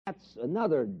That's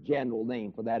another general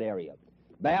name for that area.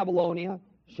 Babylonia,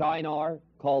 Shinar,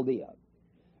 Chaldea.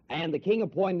 And the king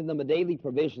appointed them a daily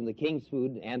provision of the king's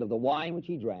food and of the wine which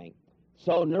he drank,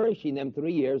 so nourishing them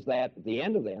 3 years, that at the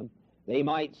end of them they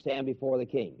might stand before the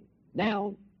king.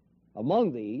 Now,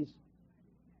 among these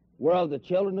were of the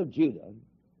children of Judah,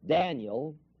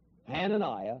 Daniel,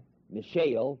 Hananiah,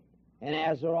 Mishael, and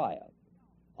Azariah,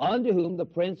 unto whom the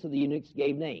prince of the eunuchs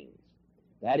gave names.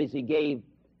 That is, he gave,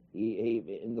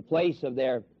 in the place of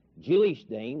their Jewish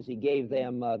names, he gave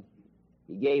them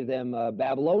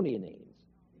Babylonian names.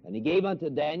 And he gave unto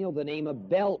Daniel the name of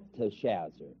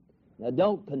Belteshazzar. Now,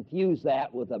 don't confuse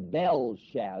that with a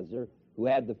Belshazzar who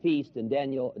had the feast in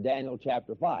Daniel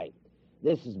chapter 5.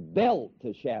 This is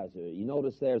Belteshazzar. You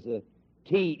notice there's a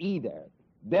T-E there.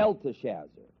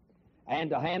 Belteshazzar. And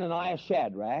to Hananiah,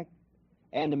 Shadrach.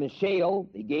 And to Mishael,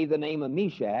 he gave the name of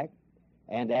Meshach.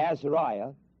 And to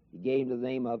Azariah, he gave the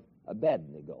name of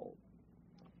Abednego.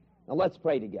 Now, let's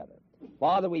pray together.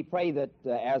 Father, we pray that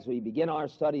as we begin our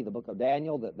study of the book of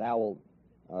Daniel, that thou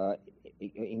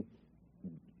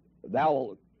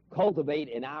will cultivate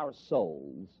in our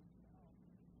souls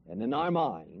and in our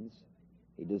minds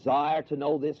a desire to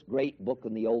know this great book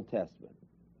in the Old Testament.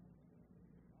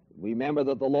 Remember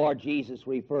that the Lord Jesus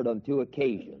referred on 2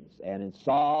 occasions and in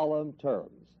solemn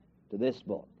terms to this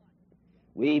book.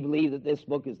 We believe that this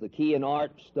book is the key and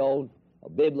archstone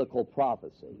of biblical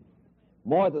prophecy.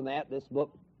 More than that, this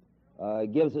book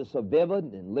gives us a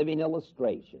vivid and living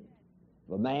illustration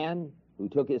of a man who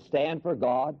took his stand for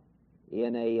God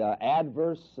in an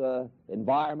adverse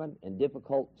environment and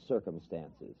difficult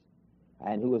circumstances,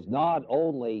 and who was not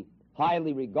only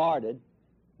highly regarded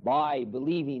by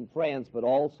believing friends, but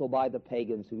also by the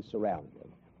pagans who surrounded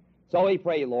him. So we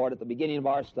pray, Lord, at the beginning of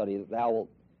our study, that thou wilt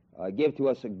give to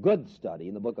us a good study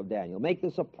in the book of Daniel. Make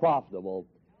this a profitable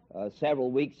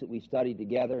several weeks that we study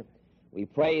together. We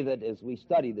pray that as we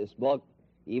study this book,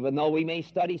 even though we may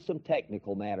study some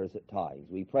technical matters at times,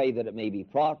 we pray that it may be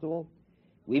profitable.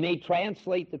 We may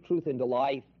translate the truth into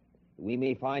life. We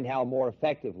may find how more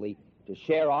effectively to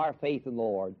share our faith in the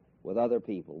Lord with other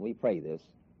people. We pray this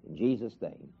in Jesus'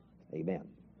 name. Amen.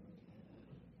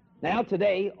 Now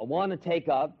today, I want to take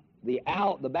up the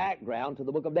background to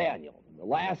the book of Daniel. The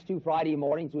last 2 Friday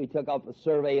mornings, we took up a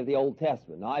survey of the Old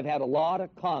Testament. Now, I've had a lot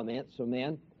of comments from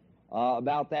men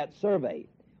about that survey.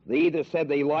 They either said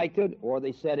they liked it or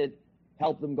they said it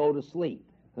helped them go to sleep.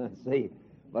 See,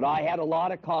 but I had a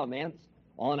lot of comments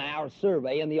on our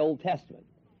survey in the Old Testament.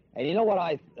 And you know what?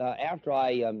 I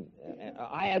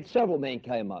had several men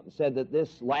come up and said that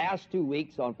this last 2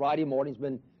 weeks on Friday morning has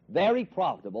been very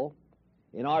profitable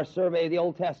in our survey of the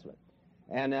Old Testament.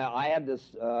 And I had this,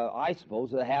 I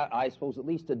suppose at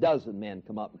least a dozen men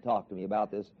come up and talk to me about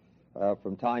this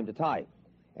from time to time.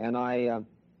 And I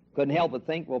couldn't help but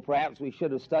think, well, perhaps we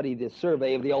should have studied this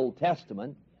survey of the Old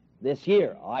Testament this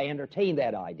year. I entertained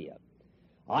that idea.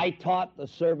 I taught the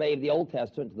survey of the Old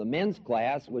Testament to the men's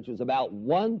class, which was about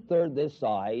 1/3 this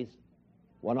size,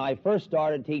 when I first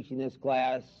started teaching this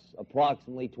class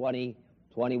approximately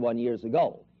 21 years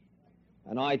ago.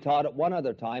 And I taught it one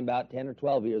other time about 10 or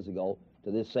 12 years ago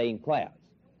to this same class.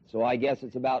 So I guess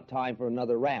it's about time for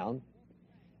another round.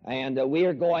 And we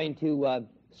are going to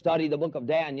study the book of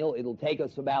Daniel. It'll take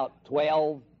us about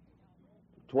 12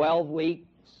 weeks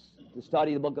to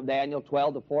study the book of Daniel,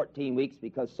 12 to 14 weeks,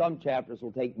 because some chapters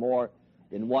will take more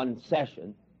than one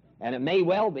session. And it may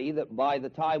well be that by the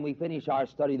time we finish our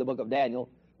study of the book of Daniel,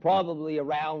 probably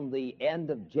around the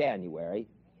end of January,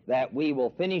 that we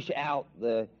will finish out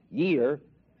the year.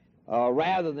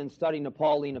 Rather than studying the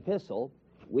Pauline epistle,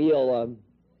 we'll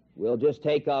just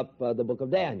take up the book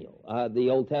of Daniel, the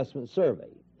Old Testament survey.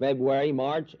 February,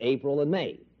 March, April, and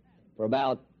May. For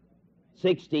about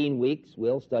 16 weeks,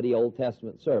 we'll study Old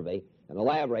Testament survey and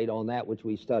elaborate on that which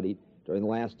we studied during the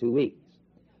last 2 weeks.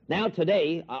 Now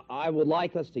today, I would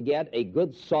like us to get a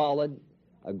good solid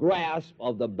grasp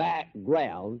of the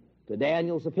background to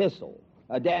Daniel's epistle,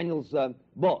 Daniel's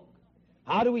book.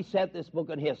 How do we set this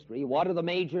book in history? What is the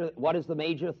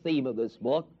major theme of this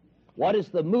book? What is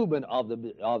the movement of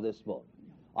this book?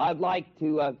 I'd like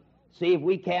to see if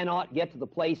we cannot get to the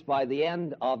place by the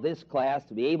end of this class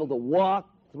to be able to walk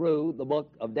through the book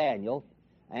of Daniel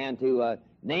and to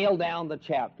nail down the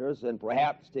chapters and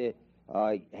perhaps to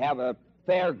have a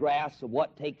fair grasp of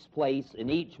what takes place in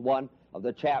each one of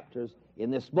the chapters in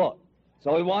this book.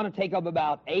 So we want to take up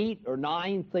about 8 or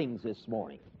 9 things this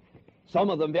morning. Some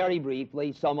of them very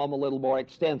briefly, some of them a little more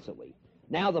extensively.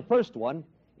 Now the first one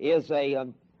is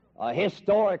a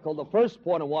historical. The first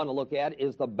point I want to look at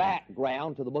is the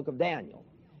background to the book of Daniel.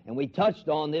 And we touched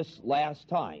on this last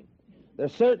time. There are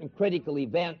certain critical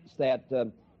events that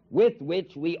with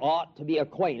which we ought to be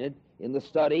acquainted in the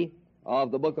study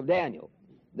of the book of Daniel.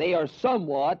 They are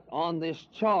somewhat on this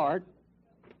chart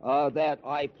that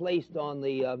I placed on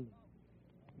the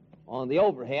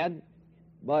overhead,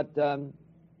 but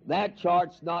that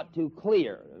chart's not too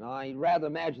clear, and I rather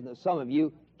imagine that some of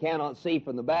you cannot see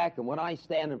from the back, and when I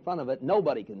stand in front of it,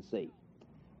 nobody can see.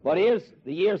 But here's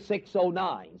the year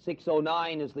 609.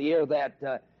 609 is the year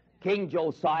that King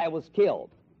Josiah was killed.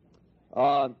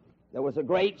 There was a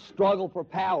great struggle for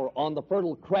power on the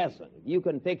Fertile Crescent. If you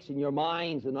can fix in your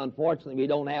minds, and unfortunately we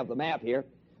don't have the map here,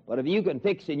 but if you can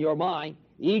fix in your mind,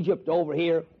 Egypt over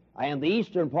here, and the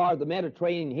eastern part of the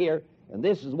Mediterranean here, and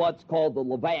this is what's called the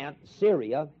Levant,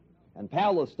 Syria, and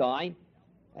Palestine,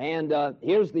 and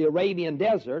here's the Arabian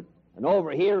Desert, and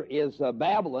over here is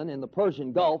Babylon in the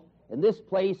Persian Gulf, and this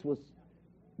place was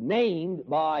named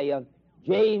by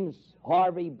James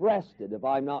Harvey Breasted, if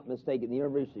I'm not mistaken, the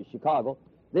University of Chicago.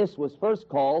 This was first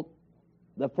called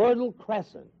the Fertile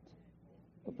Crescent.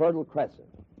 The Fertile Crescent.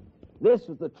 This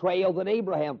was the trail that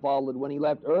Abraham followed when he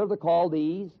left Ur of the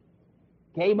Chaldees,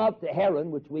 came up to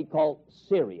Haran, which we call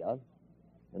Syria,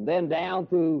 and then down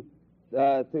through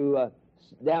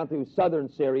southern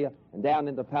Syria and down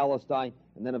into Palestine,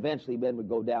 and then eventually men would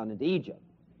go down into Egypt.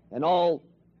 And all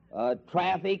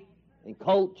traffic and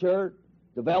culture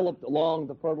developed along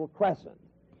the Fertile Crescent.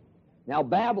 Now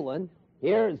Babylon,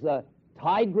 here's the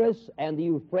Tigris and the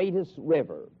Euphrates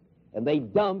River, and they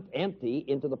dumped empty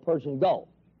into the Persian Gulf.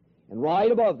 And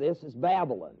right above this is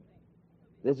Babylon.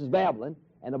 This is Babylon,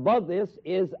 and above this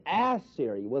is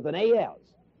Assyria with an A-S,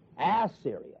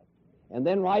 Assyria. And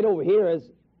then right over here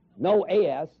is no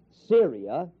A-S,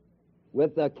 Syria,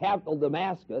 with the capital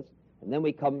Damascus, and then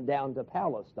we come down to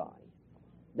Palestine.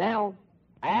 Now,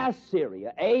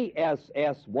 Assyria,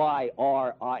 A-S-S-Y-R-I-A,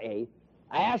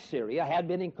 Assyria had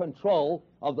been in control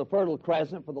of the Fertile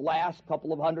Crescent for the last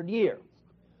couple of hundred years.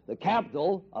 The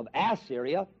capital of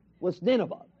Assyria was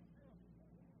Nineveh.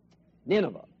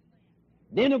 Nineveh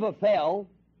fell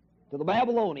to the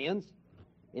Babylonians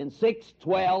in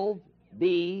 612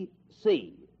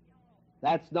 B.C.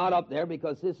 That's not up there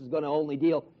because this is going to only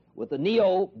deal with the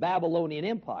Neo-Babylonian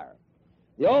Empire.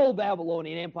 The old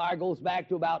Babylonian Empire goes back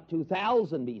to about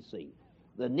 2000 B.C.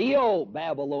 The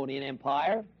Neo-Babylonian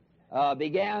Empire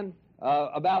began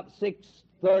about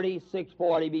 630,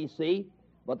 640 B.C.,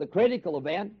 but the critical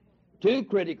event, two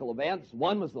critical events,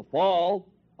 one was the fall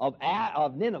of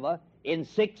Nineveh in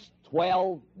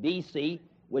 612 B.C.,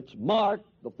 which marked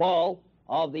the fall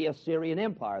of the Assyrian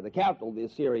Empire, the capital of the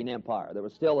Assyrian Empire. There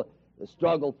was still a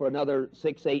struggle for another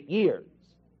 6-8 years.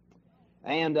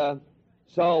 And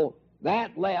so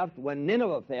that left, when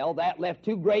Nineveh fell, that left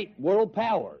two great world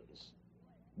powers,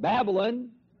 Babylon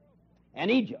and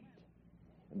Egypt.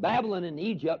 Babylon and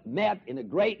Egypt met in a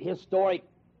great historic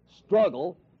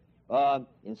struggle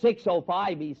in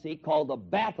 605 B.C. called the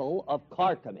Battle of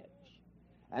Carchemish.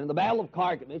 And in the Battle of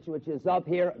Carchemish, which is up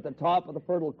here at the top of the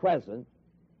Fertile Crescent,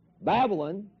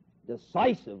 Babylon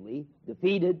decisively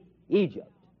defeated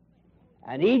Egypt.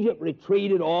 And Egypt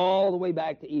retreated all the way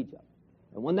back to Egypt.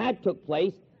 And when that took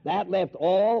place, that left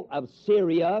all of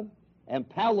Syria and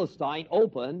Palestine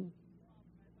open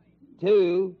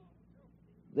to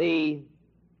the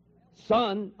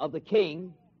son of the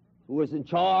king who was in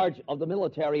charge of the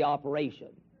military operation.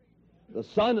 The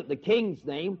son of the king's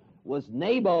name was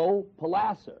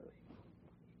Nabopolassar.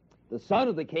 The son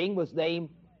of the king was named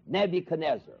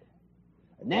Nebuchadnezzar.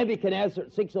 Nebuchadnezzar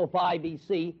at 605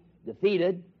 B.C.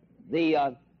 defeated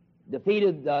the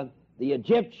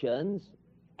Egyptians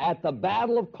at the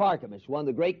Battle of Carchemish, one of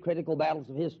the great critical battles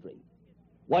of history.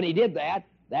 When he did that,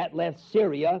 that left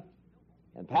Syria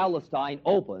and Palestine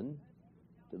open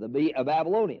to the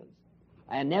Babylonians.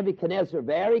 And Nebuchadnezzar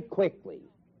very quickly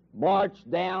marched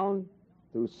down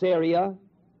through Syria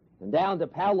and down to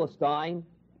Palestine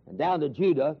and down to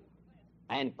Judah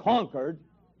and conquered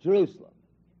Jerusalem.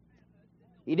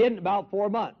 He did it in about 4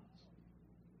 months.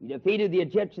 He defeated the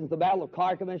Egyptians at the Battle of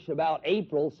Carchemish about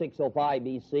April 605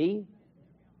 B.C.,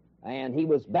 and he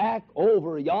was back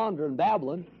over yonder in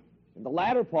Babylon in the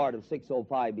latter part of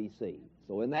 605 B.C.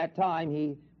 So in that time,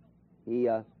 he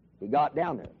got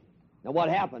down there. Now what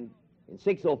happened in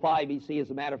 605 B.C.,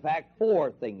 as a matter of fact,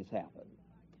 4 things happened.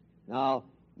 Now,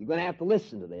 you're going to have to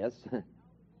listen to this,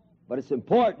 but it's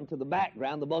important to the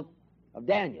background of the book of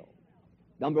Daniel.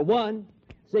 Number 1,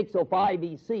 605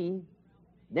 B.C.,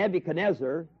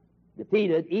 Nebuchadnezzar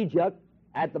defeated Egypt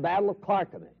at the Battle of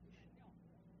Carchemish.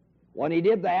 When he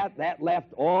did that, that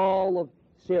left all of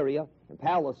Syria and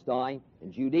Palestine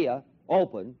and Judea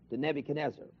open to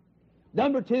Nebuchadnezzar.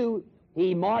 Number 2,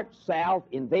 he marched south,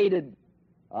 invaded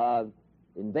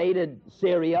invaded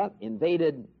Syria,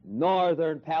 invaded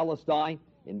northern Palestine,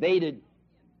 invaded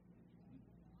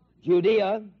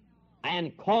Judea,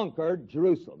 and conquered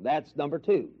Jerusalem. That's number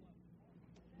 2.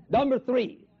 Number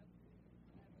 3,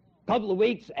 a couple of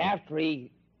weeks after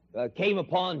he came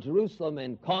upon Jerusalem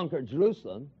and conquered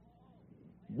Jerusalem,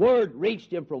 word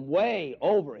reached him from way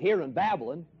over here in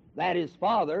Babylon that his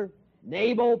father,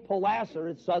 Nabopolassar,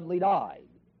 had suddenly died.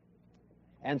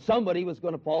 And somebody was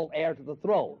going to fall heir to the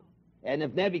throne. And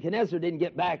if Nebuchadnezzar didn't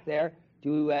get back there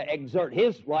to exert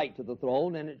his right to the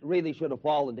throne, and it really should have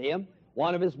fallen to him,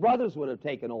 one of his brothers would have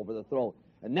taken over the throne.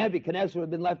 And Nebuchadnezzar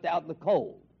had been left out in the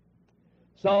cold.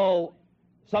 So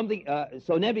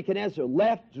Nebuchadnezzar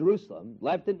left Jerusalem,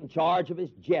 left it in charge of his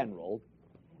general,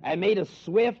 and made a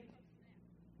swift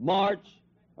march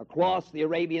across the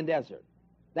Arabian desert.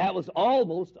 That was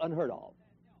almost unheard of.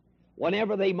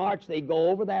 Whenever they marched, they'd go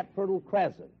over that Fertile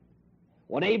Crescent.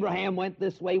 When Abraham went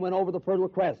this way, went over the Fertile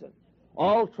Crescent.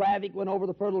 All traffic went over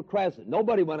the Fertile Crescent.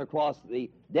 Nobody went across the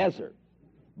desert.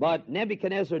 But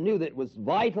Nebuchadnezzar knew that it was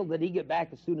vital that he get back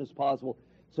as soon as possible,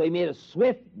 so he made a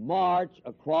swift march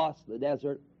across the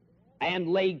desert and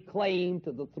laid claim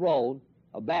to the throne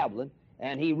of Babylon,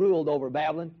 and he ruled over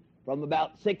Babylon from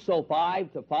about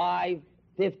 605 to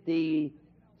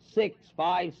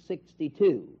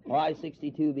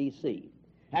 562 B.C.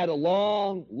 Had a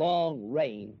long, long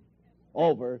reign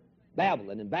over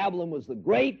Babylon, and Babylon was the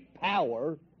great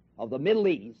power of the Middle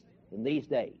East in these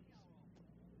days.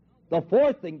 The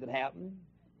fourth thing that happened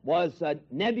was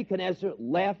Nebuchadnezzar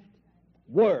left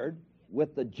word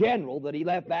with the general that he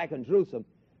left back in Jerusalem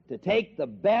to take the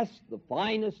best, the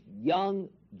finest young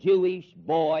Jewish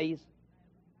boys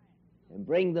and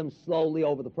bring them slowly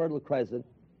over the Fertile Crescent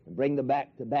and bring them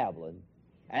back to Babylon.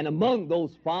 And among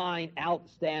those fine,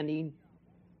 outstanding,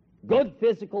 good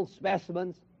physical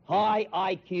specimens, high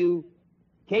IQ,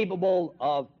 capable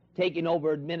of taking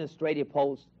over administrative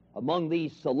posts, among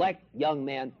these select young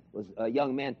men was a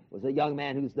young man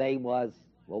whose name was,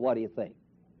 well, what do you think?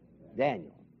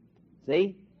 Daniel.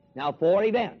 See? Now, 4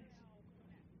 events.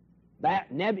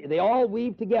 They all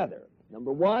weave together.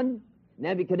 Number 1,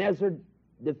 Nebuchadnezzar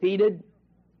defeated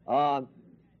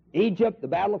Egypt, the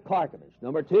Battle of Carchemish.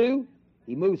 Number 2,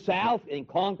 he moved south and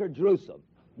conquered Jerusalem.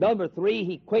 Number 3,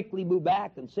 he quickly moved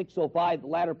back in 605, the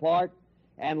latter part,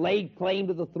 and laid claim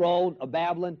to the throne of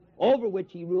Babylon, over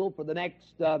which he ruled for the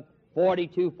next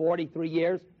 42, 43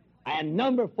 years. And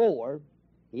number 4,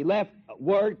 he left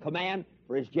command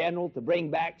for his general to bring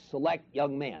back select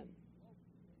young men.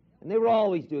 And they were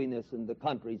always doing this in the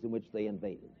countries in which they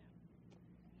invaded.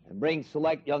 And bring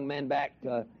select young men back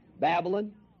to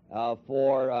Babylon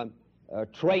for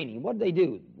training. What did they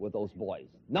do with those boys?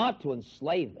 Not to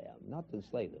enslave them,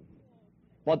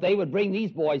 but they would bring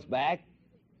these boys back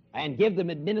and give them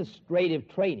administrative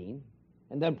training,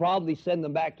 and then probably send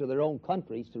them back to their own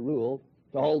countries to rule,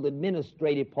 to hold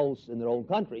administrative posts in their own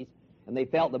countries. And they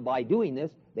felt that by doing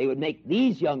this, they would make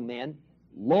these young men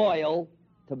loyal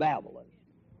to Babylon.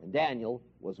 And Daniel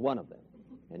was one of them.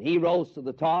 And he rose to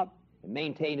the top and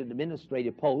maintained an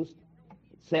administrative post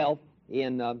itself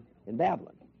in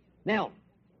Babylon. Now,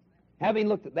 having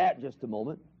looked at that just a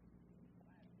moment,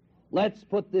 let's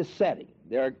put this setting.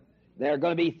 There are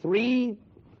going to be 3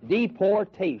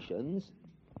 deportations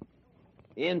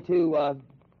into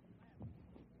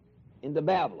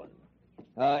Babylon,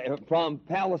 from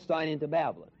Palestine into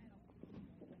Babylon.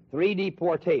 3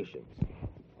 deportations.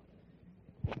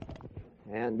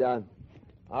 And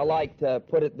I like to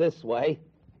put it this way,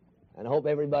 and I hope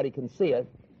everybody can see it.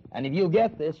 And if you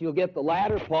get this, you'll get the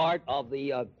latter part of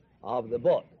the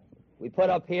book. We put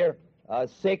up here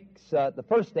the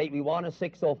first date we want is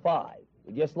 605.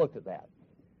 We just looked at that.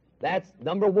 That's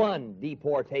number 1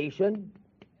 deportation.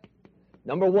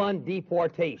 Number 1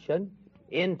 deportation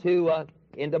into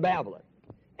Babylon.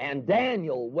 And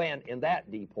Daniel went in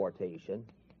that deportation.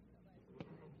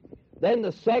 Then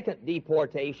the second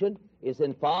deportation is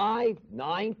in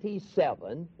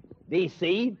 597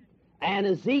 B.C., and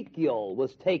Ezekiel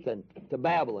was taken to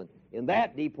Babylon in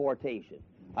that deportation.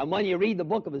 And when you read the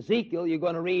book of Ezekiel, you're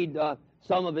going to read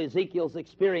some of Ezekiel's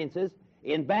experiences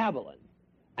in Babylon.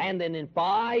 And then in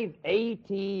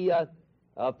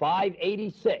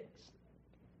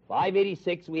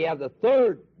 586, we have the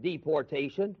third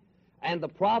deportation, and the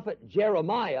prophet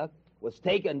Jeremiah was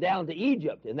taken down to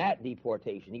Egypt in that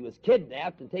deportation. He was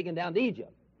kidnapped and taken down to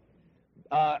Egypt.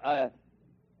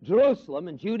 Jerusalem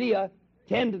and Judea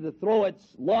tended to throw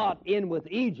its lot in with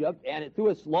Egypt, and it threw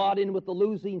its lot in with the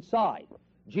losing side.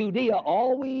 Judea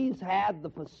always had the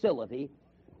facility,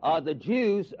 the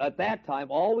Jews at that time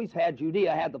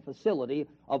Judea had the facility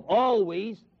of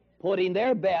always putting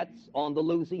their bets on the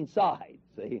losing sides.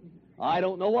 See, I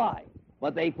don't know why,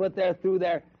 but they put through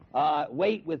their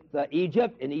weight with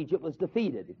Egypt, and Egypt was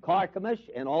defeated. Carchemish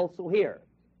and also here.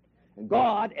 And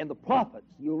God and the prophets,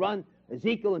 you run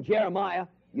Ezekiel and Jeremiah,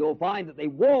 you'll find that they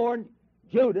warned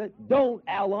Judah, don't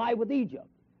ally with Egypt.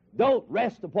 Don't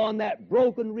rest upon that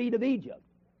broken reed of Egypt.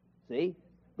 See,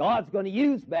 God's going to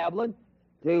use Babylon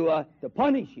to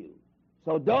punish you.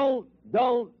 So don't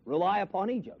rely upon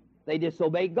Egypt. They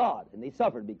disobeyed God, and they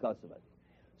suffered because of it.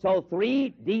 So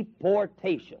three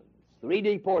deportations.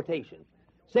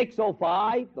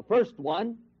 605, the first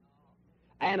one,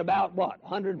 and about,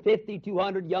 150,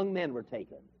 200 young men were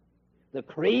taken. The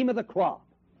cream of the crop.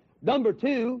 Number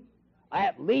two,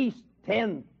 at least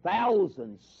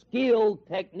 10,000 skilled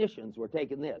technicians were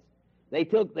taken this. They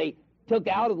took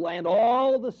out of the land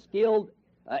all the skilled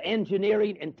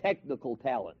engineering and technical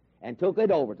talent and took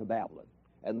it over to Babylon.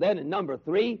 And then in number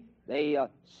three, they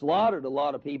slaughtered a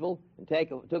lot of people and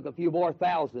took a few more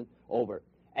thousand over.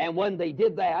 And when they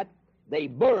did that, they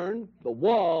burned the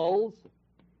walls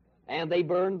and they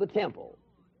burned the temple.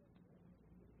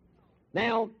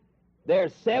 Now,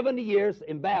 there's 70 years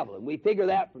in Babylon. We figure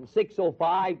that from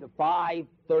 605 to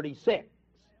 536.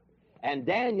 And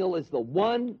Daniel is the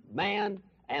one man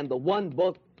and the one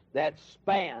book that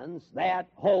spans that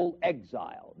whole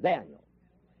exile, Daniel.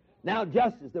 Now,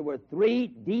 just as there were three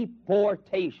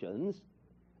deportations,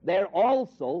 there are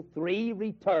also three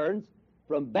returns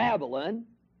from Babylon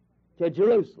to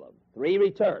Jerusalem. Three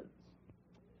returns.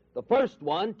 The first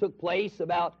one took place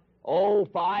about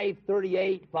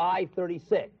 538,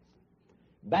 536.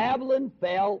 Babylon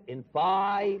fell in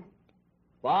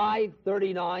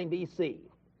 539 B.C.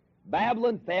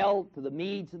 Babylon fell to the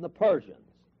Medes and the Persians.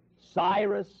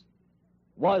 Cyrus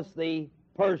was the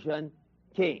Persian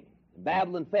king.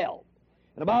 Babylon fell.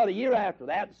 And about a year after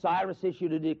that, Cyrus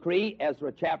issued a decree,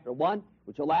 Ezra chapter 1,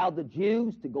 which allowed the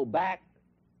Jews to go back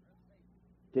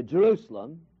to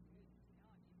Jerusalem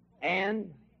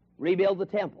and rebuild the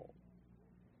temple.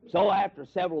 So after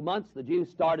several months, the Jews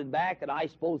started back, and I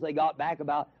suppose they got back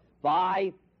about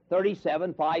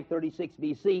 537, 536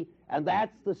 B.C., and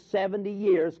that's the 70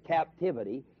 years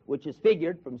captivity, which is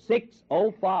figured from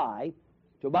 605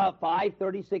 to about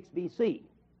 536 B.C.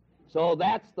 So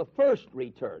that's the first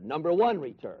return, number one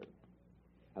return.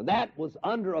 And that was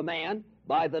under a man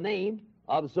by the name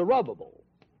of Zerubbabel.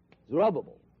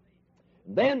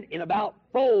 Then in about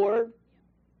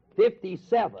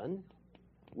 457,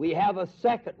 we have a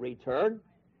second return,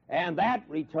 and that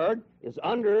return is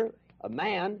under a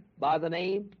man by the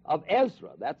name of Ezra.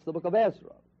 That's the book of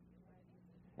Ezra.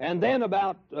 And then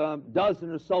about a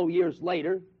dozen or so years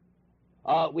later,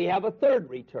 we have a third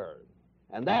return,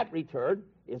 and that return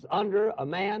is under a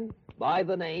man by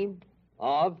the name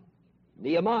of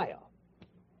Nehemiah.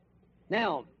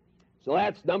 Now, so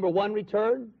that's number one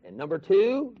return, and number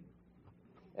two,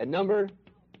 and number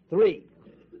three.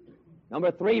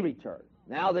 Number three return.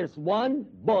 Now, there's one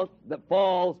book that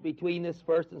falls between this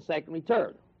first and second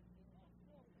return.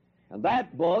 And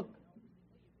that book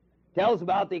tells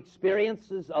about the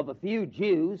experiences of a few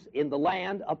Jews in the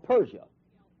land of Persia.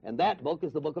 And that book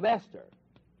is the book of Esther.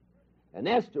 And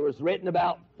Esther was written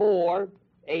about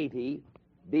 480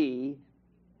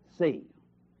 B.C.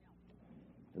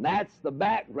 And that's the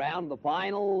background, the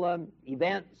final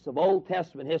events of Old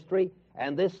Testament history,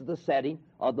 and this is the setting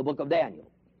of the book of Daniel.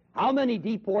 How many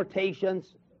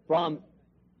deportations from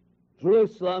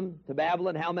Jerusalem to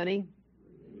Babylon? How many?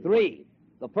 Three.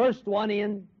 The first one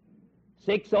in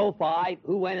 605,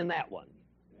 who went in that one?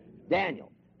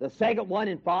 Daniel. The second one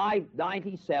in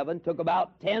 597 took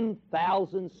about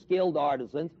 10,000 skilled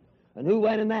artisans, and who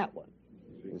went in that one?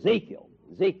 Ezekiel.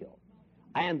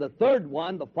 And the third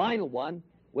one, the final one,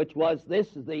 which was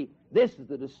this is the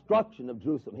destruction of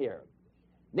Jerusalem here.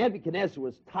 Nebuchadnezzar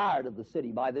was tired of the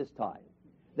city by this time.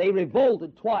 They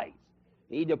revolted twice.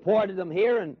 He deported them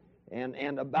here,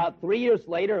 and about 3 years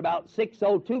later, about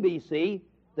 602 B.C.,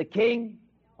 the king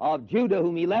of Judah,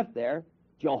 whom he left there,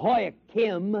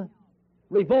 Jehoiakim,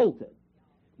 revolted.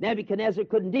 Nebuchadnezzar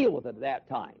couldn't deal with it at that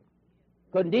time.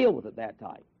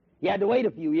 He had to wait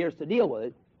a few years to deal with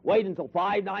it, wait until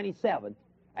 597,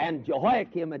 and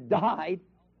Jehoiakim had died,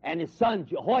 and his son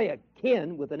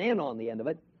Jehoiakim, with an N on the end of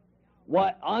it,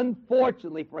 what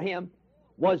unfortunately for him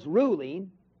was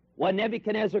ruling when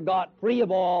Nebuchadnezzar got free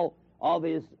of all of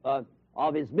his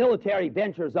military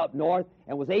ventures up north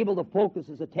and was able to focus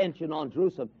his attention on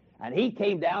Jerusalem. And he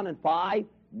came down in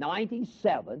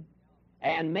 597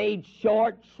 and made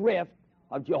short shrift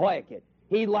of Jehoiakim.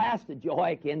 He lasted,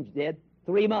 Jehoiakim did,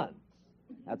 3 months.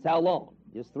 That's how long,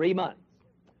 just 3 months.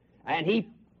 And he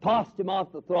tossed him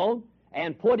off the throne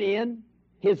and put in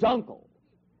his uncle,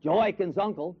 Jehoiakim's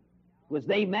uncle, was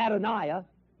named Mattaniah,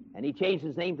 and he changed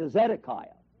his name to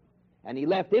Zedekiah, and he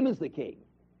left him as the king.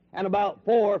 And about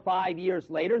 4 or 5 years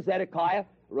later, Zedekiah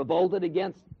revolted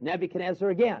against Nebuchadnezzar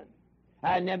again.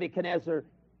 And Nebuchadnezzar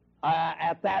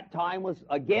at that time was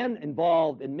again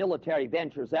involved in military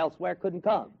ventures elsewhere, couldn't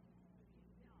come.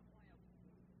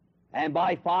 And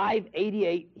by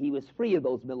 588, he was free of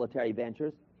those military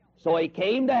ventures. So he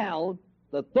came down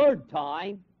the third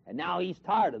time, and now he's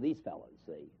tired of these fellows,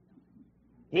 see.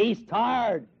 He's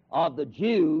tired of the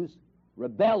Jews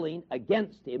rebelling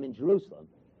against him in Jerusalem.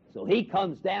 So he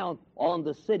comes down on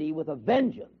the city with a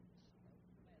vengeance.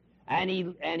 And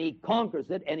he conquers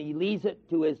it, and he leaves it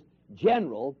to his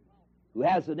general, who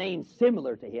has a name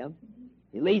similar to him.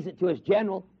 He leaves it to his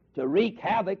general to wreak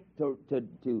havoc,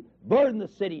 to burn the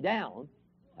city down.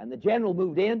 And the general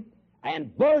moved in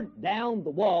and burnt down the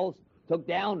walls,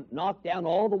 knocked down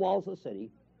all the walls of the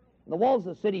city. And the walls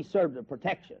of the city served as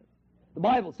protection. The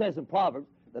Bible says in Proverbs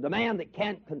that a man that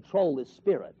can't control his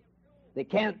spirit, that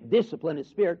can't discipline his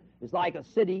spirit, is like a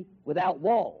city without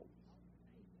walls.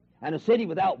 And a city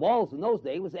without walls in those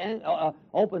days was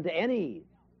open to any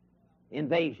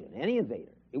invasion, any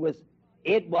invader.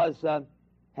 It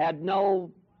had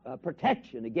no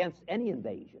protection against any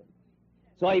invasion.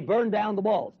 So he burned down the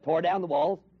walls, tore down the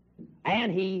walls,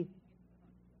 and he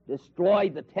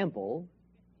destroyed the temple,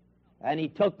 and he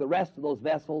took the rest of those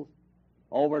vessels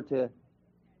over to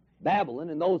Babylon,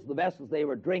 and those are the vessels they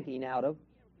were drinking out of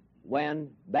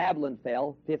when Babylon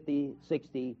fell 50,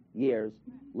 60 years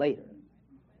later.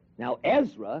 Now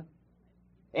Ezra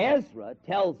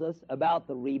tells us about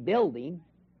the rebuilding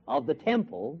of the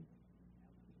temple.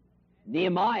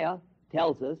 Nehemiah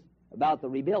tells us about the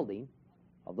rebuilding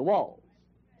of the walls.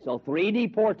 So 3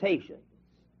 deportations.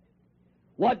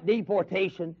 What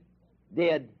deportation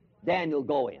did Daniel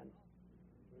go in?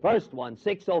 First one,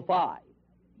 605.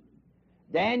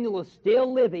 Daniel is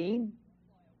still living.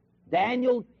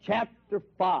 Daniel chapter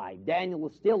 5. Daniel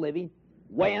was still living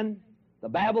when the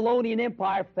Babylonian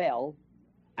Empire fell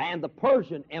and the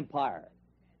Persian Empire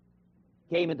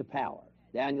came into power.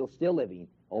 Daniel's still living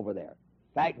over there.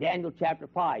 In fact, Daniel chapter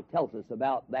 5 tells us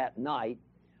about that night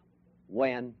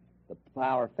when the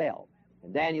power fell.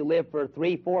 And Daniel lived for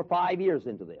 3, 4, 5 years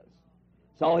into this.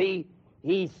 So he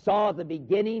saw the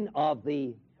beginning of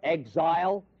the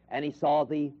exile, and he saw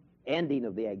the ending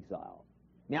of the exile.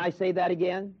 May I say that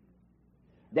again?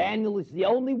 Daniel is the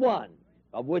only one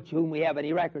of whom we have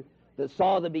any record that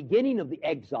saw the beginning of the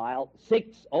exile,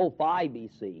 605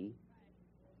 B.C.,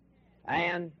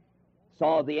 and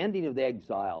saw the ending of the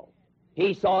exile.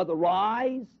 He saw the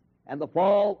rise and the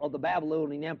fall of the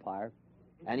Babylonian Empire,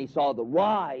 and he saw the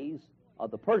rise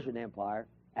of the Persian Empire,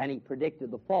 and he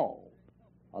predicted the fall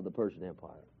of the Persian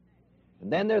Empire.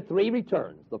 And then there are 3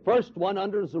 returns. The first one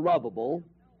under Zerubbabel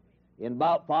in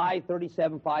about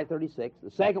 537, 536.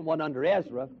 The second one under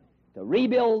Ezra to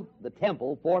rebuild the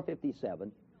temple,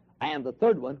 457. And the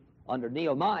third one under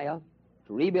Nehemiah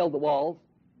to rebuild the walls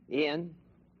in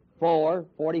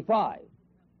 445.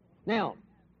 Now,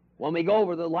 when we go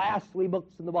over the last 3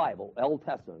 books in the Bible, Old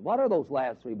Testament, what are those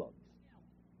last 3 books?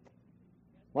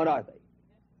 What are they?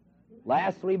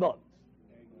 Last 3 books.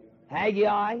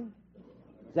 Haggai,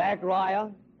 Zechariah.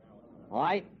 All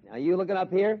right, now you looking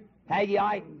up here?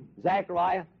 Haggai,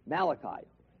 Zechariah, Malachi.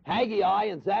 Haggai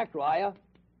and Zechariah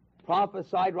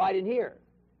prophesied right in here.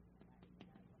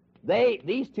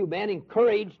 These 2 men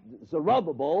encouraged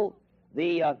Zerubbabel,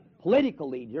 the political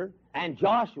leader, and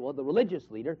Joshua, the religious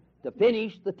leader, to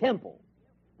finish the temple.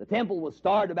 The temple was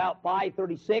started about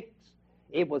 536.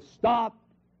 It was stopped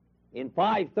in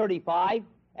 535,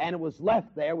 and it was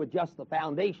left there with just the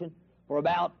foundation for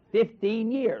about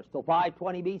 15 years, till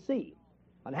 520 B.C.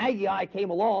 And Haggai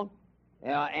came along,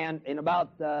 and in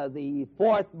about the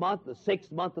 4th month, the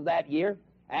 6th month of that year,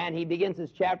 and he begins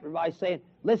his chapter by saying,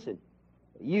 listen,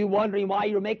 you wondering why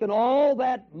you're making all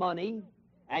that money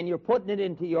and you're putting it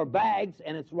into your bags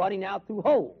and it's running out through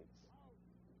holes.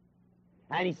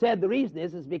 And he said the reason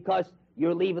is because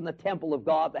you're leaving the temple of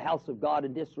God, the house of God,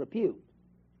 in disrepute.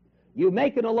 You're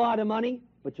making a lot of money,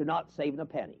 but you're not saving a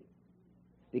penny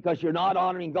because you're not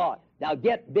honoring God. Now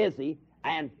get busy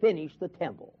and finish the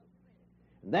temple.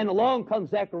 And then along comes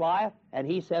Zechariah, and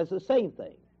he says the same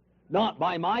thing. Not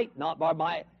by might, not by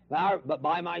my power, but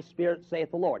by my Spirit,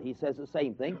 saith the Lord. He says the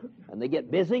same thing. And they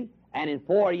get busy, and in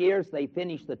 4 years they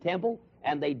finish the temple,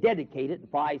 and they dedicate it in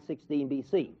 516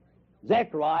 B.C.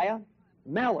 Zechariah,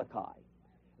 Malachi.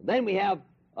 Then we have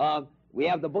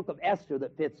the book of Esther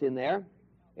that fits in there,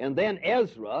 and then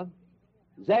Ezra,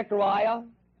 Zechariah,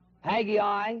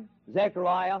 Haggai,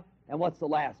 Zechariah, and what's the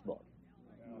last book?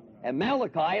 And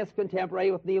Malachi is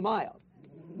contemporary with Nehemiah.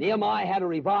 Nehemiah had a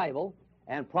revival,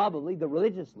 and probably the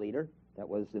religious leader that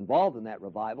was involved in that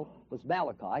revival was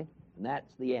Malachi, and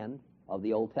that's the end of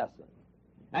the Old Testament.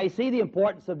 Now you see the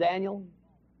importance of Daniel?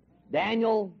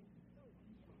 Daniel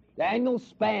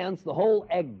spans the whole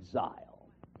exile.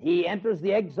 He enters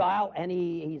the exile, and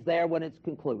he's there when it's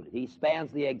concluded. He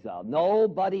spans the exile.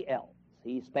 Nobody else.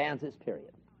 He spans this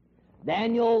period.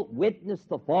 Daniel witnessed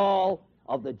the fall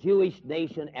of the Jewish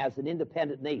nation as an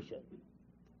independent nation.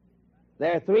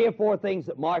 There are 3 or 4 things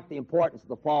that mark the importance of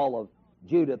the fall of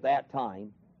Judah at that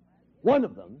time. One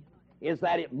of them is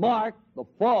that it marked the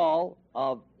fall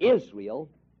of Israel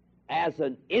as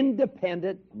an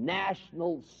independent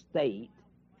national state.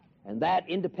 And that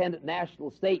independent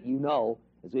national state, you know,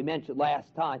 as we mentioned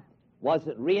last time,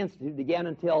 wasn't reinstituted again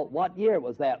until what year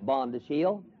was that, Bond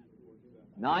Shield?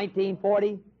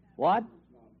 1940, what?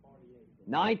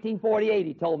 1948,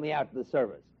 he told me after the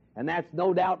service. And that's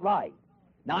no doubt right.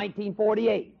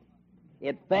 1948.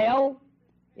 It fell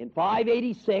in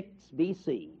 586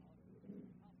 B.C.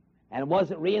 and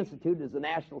wasn't reinstituted as a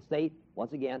national state,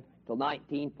 once again, till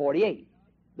 1948.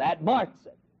 That marks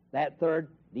it, that third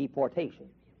deportation.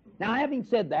 Now, having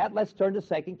said that, let's turn to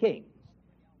 2 Kings.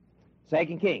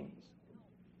 2 Kings.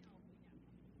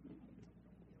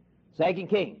 2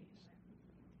 Kings.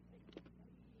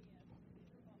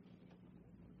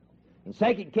 In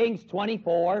 2 Kings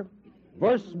 24,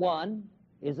 verse 1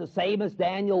 is the same as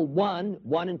Daniel 1,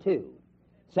 1 and 2.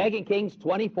 2 Kings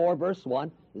 24, verse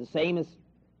 1 is the same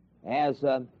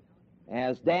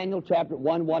as Daniel chapter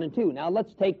 1, 1 and 2. Now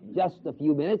let's take just a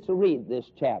few minutes to read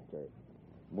this chapter.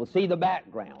 We'll see the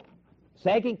background.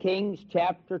 2 Kings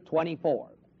chapter 24.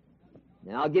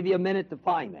 Now I'll give you a minute to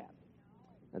find that.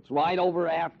 That's right over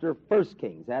after 1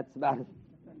 Kings. That's about it.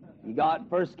 You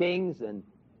got 1 Kings and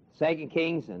 2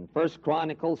 Kings and 1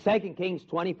 Chronicles. 2 Kings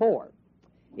 24.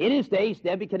 In his days,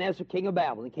 Nebuchadnezzar, king of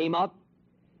Babylon, came up,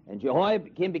 and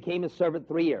Jehoiakim became his servant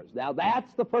 3 years. Now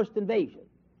that's the first invasion.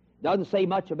 Doesn't say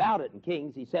much about it in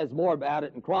Kings. He says more about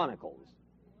it in Chronicles.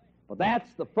 But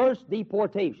that's the first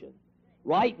deportation.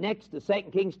 Right next to 2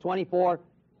 Kings 24,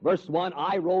 verse 1,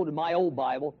 I wrote in my old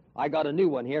Bible, I got a new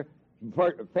one here,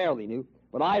 fairly new,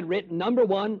 but I had written number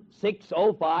 1,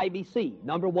 605 B.C.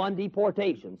 Number 1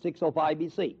 deportation, 605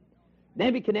 B.C.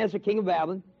 Nebuchadnezzar, king of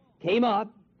Babylon, came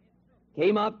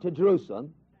up to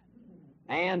Jerusalem,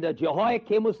 and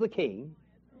Jehoiakim was the king,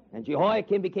 and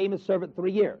Jehoiakim became his servant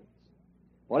 3 years.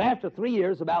 Well, after 3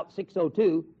 years, about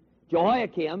 602,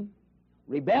 Jehoiakim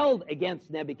rebelled against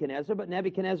Nebuchadnezzar, but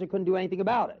Nebuchadnezzar couldn't do anything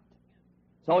about it.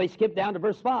 So he skipped down to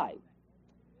verse 5.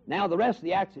 Now the rest of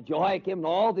the acts of Jehoiakim and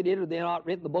all they did, they're not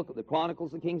written in the book of the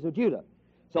Chronicles of the Kings of Judah.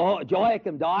 So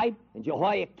Jehoiakim died, and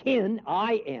Jehoiakim,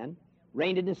 I-N,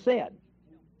 reigned in his stead.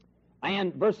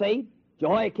 And verse 8,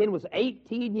 Jehoiakim was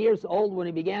 18 years old when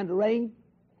he began to reign,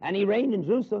 and he reigned in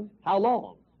Jerusalem how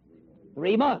long?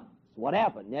 3 months. What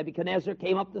happened? Nebuchadnezzar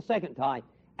came up the second time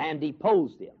and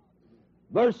deposed him.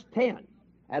 Verse 10,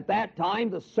 at that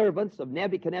time the servants of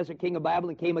Nebuchadnezzar, king of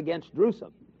Babylon, came against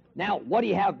Jerusalem. Now, what do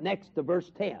you have next to verse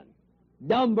 10?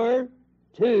 Number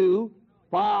 2,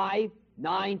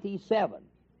 597.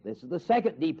 This is the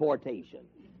second deportation.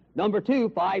 Number 2,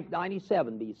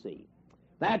 597 B.C.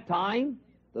 That time,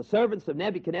 the servants of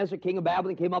Nebuchadnezzar, king of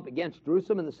Babylon, came up against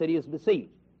Jerusalem, and the city was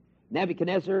besieged.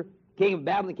 Nebuchadnezzar, king of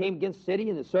Babylon, came against the city,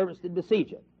 and the servants did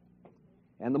besiege it.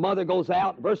 And the mother goes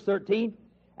out, verse 13,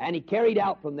 and he carried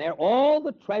out from there all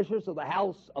the treasures of the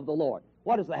house of the Lord.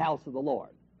 What is the house of the Lord?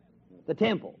 The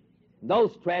temple.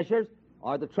 Those treasures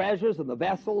are the treasures of the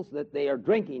vessels that they are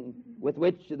drinking, with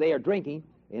which they are drinking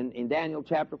in Daniel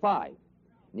chapter 5.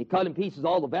 And he cut in pieces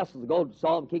all the vessels of gold that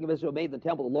Solomon, king of Israel, made in the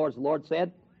temple of the Lord, as the Lord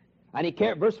said. And he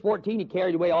carried, verse 14, he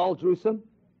carried away all Jerusalem.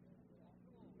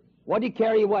 What did he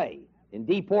carry away? In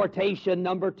deportation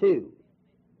number 2.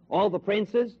 All the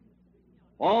princes,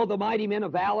 all the mighty men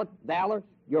of valor,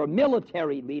 your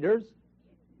military leaders,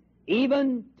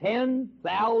 even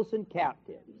 10,000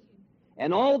 captives,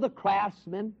 and all the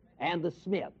craftsmen and the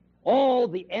smith, all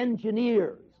the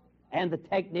engineers and the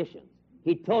technicians.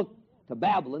 He took to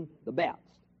Babylon the best.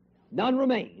 None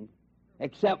remained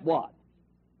except what?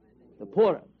 The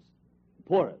poorest.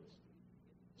 Poorest.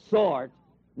 Sort,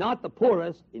 not the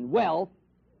poorest in wealth,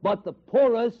 but the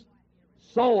poorest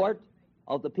sort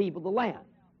of the people of the land.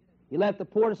 He left the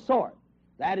poorest sort.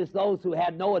 That is those who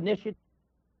had no initiative.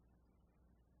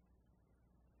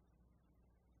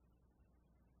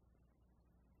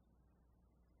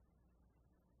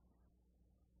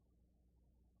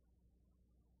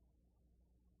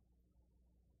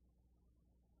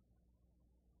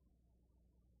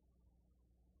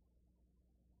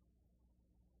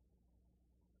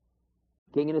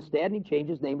 King in his stead, and he changed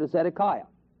his name to Zedekiah.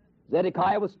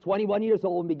 Zedekiah was 21 years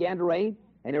old and began to reign,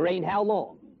 and he reigned how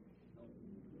long?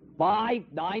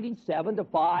 597 to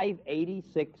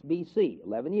 586 B.C.,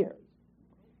 11 years.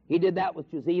 He did that which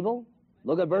was evil.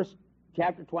 Look at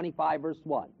chapter 25, verse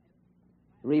 1.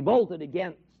 He revolted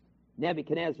against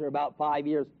Nebuchadnezzar about 5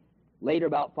 years later,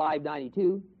 about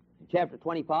 592. In chapter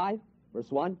 25, verse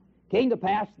 1, came to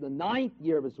pass in the 9th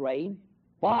year of his reign,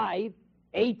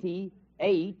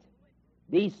 588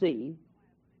 B.C.,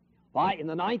 in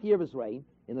the 9th year of his reign,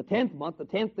 in the 10th month, the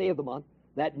 10th day of the month,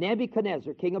 that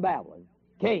Nebuchadnezzar, king of Babylon,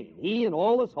 came, he and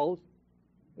all his hosts,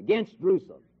 against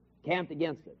Jerusalem, camped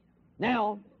against it.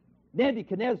 Now,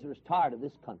 Nebuchadnezzar is tired of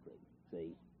this country,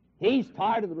 see. He's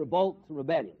tired of the revolts and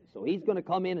rebellions, so he's going to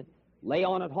come in and lay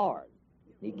on it hard.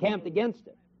 He camped against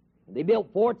it, and they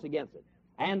built forts against it.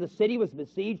 And the city was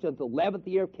besieged until the 11th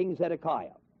year of King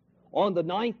Zedekiah, on the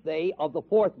 9th day of the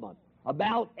 4th month.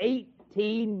 About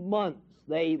 18 months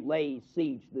they lay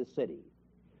siege to the city.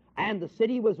 And the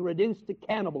city was reduced to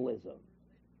cannibalism.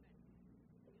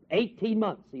 18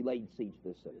 months he laid siege to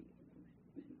the city.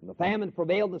 And the famine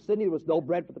prevailed in the city. There was no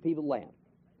bread for the people of the land.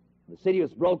 The city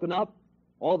was broken up.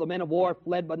 All the men of war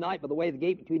fled by night by the way of the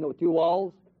gate between the two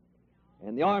walls.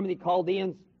 And the army of the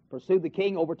Chaldeans pursued the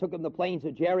king, overtook him in the plains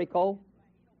of Jericho.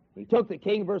 He took the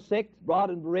king, verse 6, brought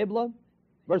him to Riblah,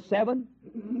 verse 7,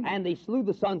 and they slew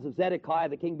the sons of Zedekiah,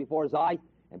 the king, before his eyes,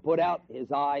 and put out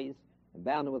his eyes, and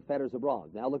bound him with fetters of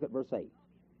bronze. Now look at verse 8.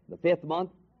 The 5th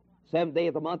month, 7th day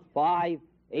of the month,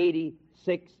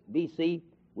 586 B.C.,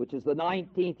 which is the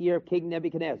 19th year of King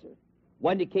Nebuchadnezzar.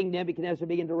 When did King Nebuchadnezzar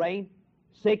begin to reign?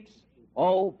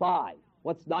 605.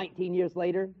 What's 19 years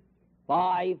later?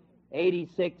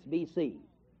 586 B.C.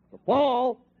 The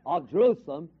fall of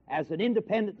Jerusalem as an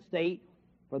independent state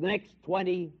for the next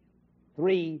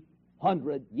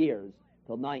 2,300 years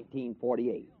till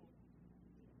 1948.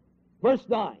 Verse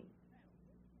 9.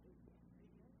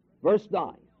 Verse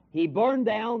 9. He burned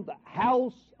down the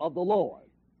house of the Lord.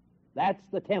 That's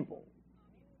the temple.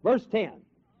 Verse 10.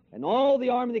 And all the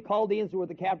army of the Chaldeans who were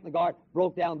the captain of the guard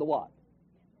broke down the what?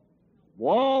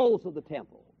 Walls of the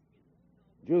temple.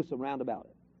 Jerusalem round about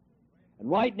it. And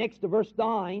right next to verse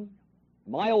 9,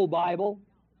 my old Bible,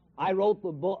 I wrote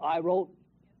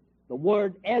the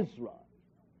word Ezra,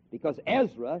 because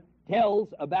Ezra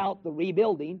tells about the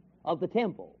rebuilding of the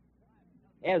temple.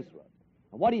 Ezra.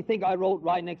 And what do you think I wrote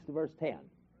right next to verse 10?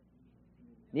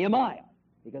 Nehemiah,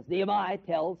 because Nehemiah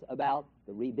tells about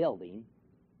the rebuilding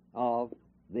of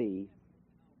the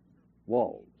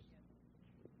walls.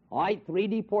 All right, 3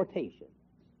 deportations.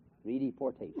 3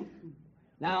 deportations.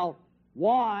 Now,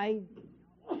 why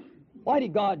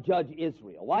did God judge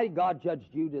Israel? Why did God judge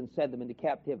Judah and send them into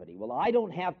captivity? Well, I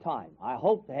don't have time. I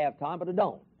hope to have time, but I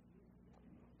don't.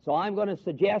 So I'm going to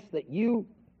suggest that you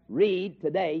read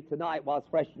tonight, while it's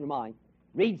fresh in your mind,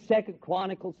 read 2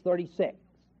 Chronicles 36,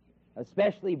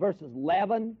 especially verses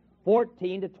 11,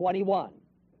 14 to 21.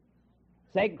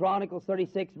 2 Chronicles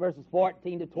 36, verses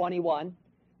 14 to 21,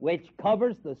 which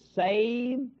covers the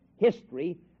same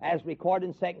history as recorded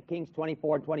in 2 Kings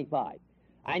 24 and 25.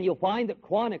 And you'll find that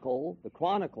the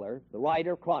chronicler, the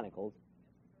writer of Chronicles,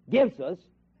 gives us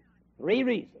 3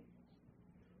 reasons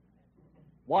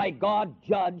why God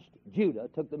judged Judah,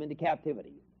 took them into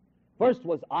captivity. First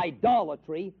was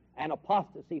idolatry and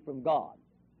apostasy from God.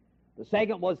 The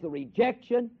second was the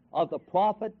rejection of the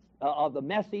prophets, of the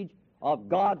message of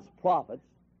God's prophets.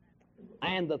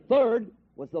 And the third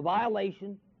was the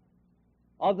violation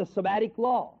of the Sabbatic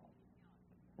law.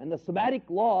 And the Sabbatic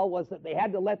law was that they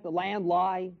had to let the land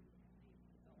lie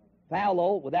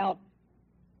fallow without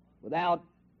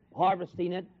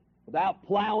harvesting it, without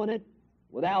plowing it,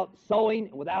 without sowing,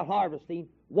 and without harvesting,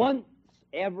 once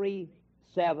every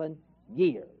 7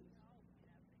 years.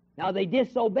 Now, they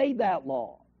disobeyed that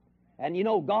law. And you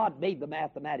know, God made the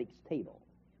mathematics table.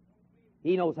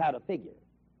 He knows how to figure.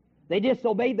 They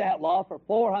disobeyed that law for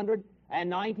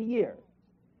 490 years.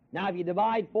 Now, if you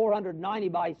divide 490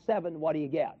 by 7, what do you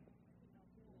get?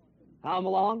 How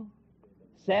long?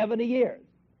 70 years.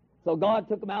 So God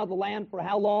took them out of the land for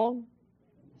how long?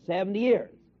 70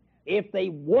 years. If they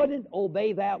wouldn't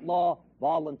obey that law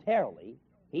voluntarily,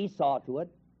 He saw to it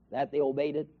that they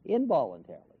obeyed it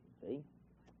involuntarily. See?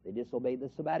 They disobeyed the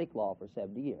Sabbatic law for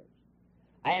 70 years.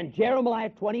 And Jeremiah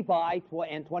 25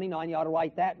 and 29, you ought to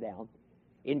write that down.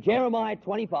 In Jeremiah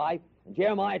 25 and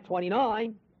Jeremiah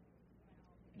 29,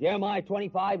 Jeremiah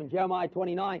 25 and Jeremiah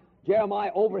 29,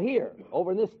 Jeremiah over here,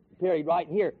 over in this period right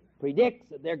here, predicts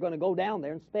that they're going to go down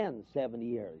there and spend 70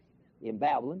 years in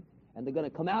Babylon, and they're going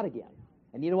to come out again.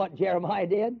 And you know what Jeremiah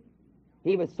did?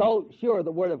 He was so sure of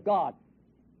the Word of God.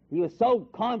 He was so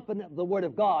confident of the Word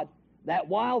of God that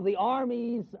while the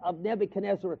armies of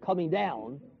Nebuchadnezzar are coming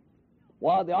down,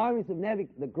 while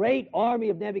the great army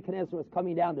of Nebuchadnezzar was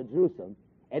coming down to Jerusalem,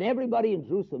 and everybody in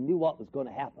Jerusalem knew what was going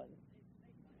to happen.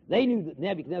 They knew that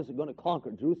Nebuchadnezzar was going to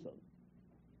conquer Jerusalem.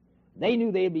 They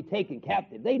knew they'd be taken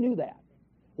captive. They knew that.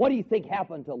 What do you think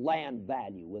happened to land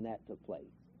value when that took place?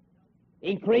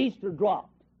 Increased or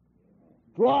dropped?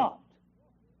 Dropped.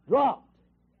 Dropped.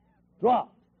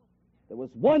 Dropped. There was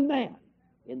one man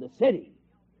in the city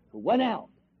who went out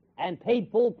and paid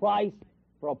full price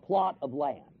for a plot of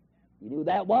land. You knew who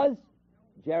that was?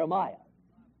 Jeremiah.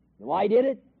 And why did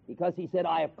it? Because he said,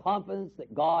 I have confidence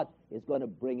that God is going to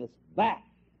bring us back.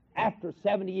 After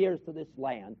 70 years to this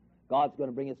land, God's going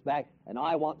to bring us back, and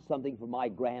I want something for my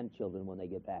grandchildren when they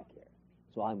get back here.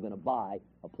 So I'm going to buy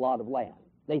a plot of land.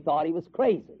 They thought he was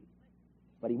crazy,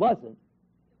 but he wasn't.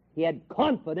 He had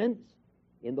confidence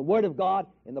in the Word of God,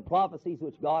 in the prophecies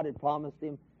which God had promised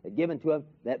him, had given to him,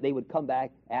 that they would come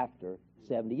back after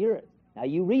 70 years. Now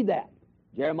you read that.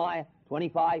 Jeremiah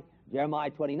 25, Jeremiah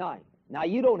 29. Now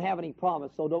you don't have any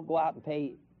promise, so don't go out and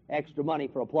pay extra money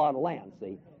for a plot of land,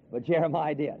 see? But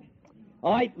Jeremiah did.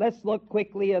 All right, let's look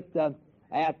quickly at the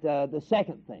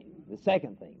second thing. The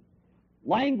second thing.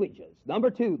 Languages. Number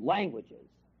 2, languages.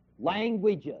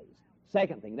 Languages.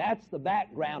 Second thing. That's the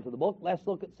background to the book. Let's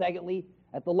look at, secondly,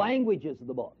 at the languages of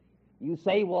the book. You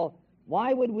say, well,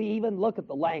 why would we even look at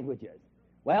the languages?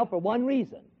 Well, for one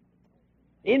reason.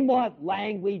 In what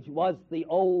language was the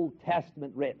Old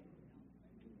Testament written?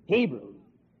 Hebrew.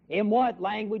 In what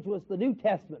language was the New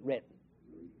Testament written?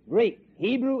 Greek.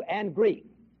 Hebrew and Greek.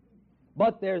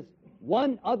 But there's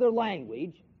one other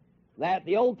language that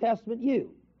the Old Testament used,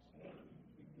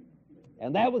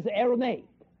 and that was Aramaic.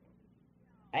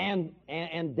 And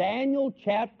Daniel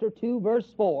chapter 2,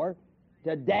 verse 4,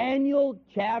 to Daniel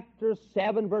chapter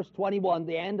 7, verse 21,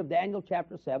 the end of Daniel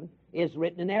chapter 7, is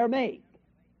written in Aramaic.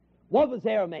 What was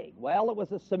Aramaic? Well, it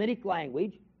was a Semitic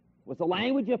language. It was a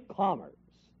language of commerce.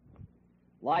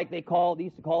 Like they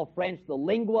used to call French the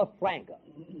lingua franca,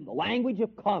 the language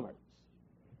of commerce.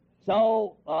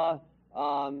 So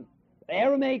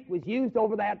Aramaic was used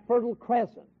over that Fertile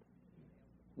Crescent.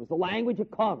 It was the language of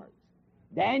commerce.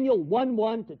 Daniel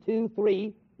 1:1 to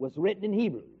 2:3 was written in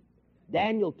Hebrew.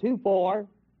 Daniel 2:4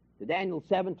 to Daniel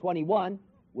 7:21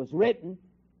 was written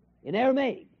in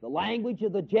Aramaic, the language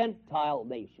of the Gentile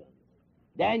nations.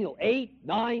 Daniel 8,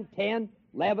 9, 10,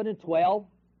 11, and 12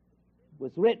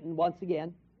 was written, once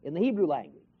again, in the Hebrew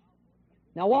language.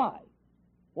 Now why?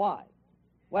 Why?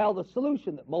 Well, the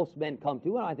solution that most men come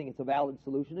to, and I think it's a valid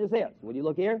solution, is this. Will you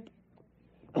look here?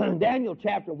 Daniel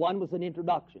chapter 1 was an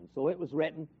introduction, so it was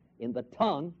written in the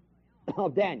tongue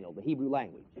of Daniel, the Hebrew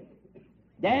language.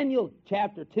 Daniel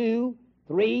chapter 2,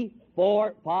 3,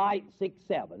 4, 5, 6,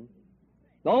 7,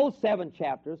 those 7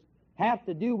 chapters have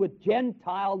to do with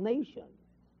Gentile nations.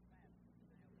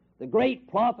 The great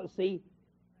prophecy,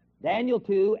 Daniel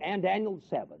 2 and Daniel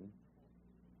 7,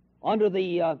 under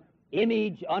the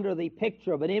image, under the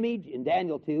picture of an image in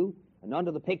Daniel 2, and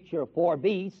under the picture of 4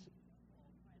 beasts,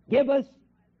 give us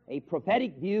a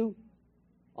prophetic view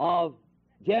of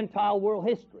Gentile world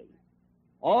history,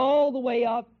 all the way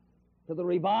up to the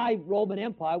revived Roman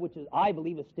Empire, which is, I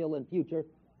believe, is still in future,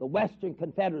 the Western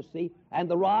Confederacy, and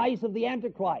the rise of the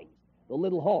Antichrist, the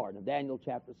little horn of Daniel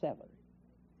chapter 7.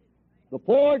 The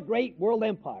 4 great world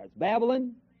empires,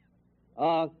 Babylon,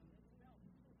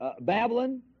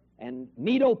 and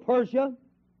Medo-Persia,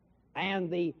 and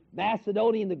the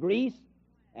Macedonian, the Greece,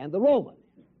 and the Roman.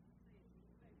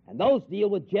 And those deal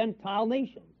with Gentile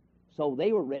nations. So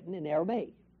they were written in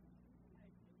Aramaic.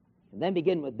 And then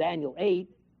begin with Daniel 8,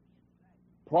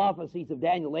 prophecies of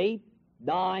Daniel 8,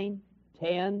 9,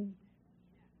 10,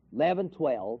 11,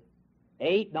 12.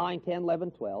 8, 9, 10,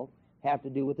 11, 12 have to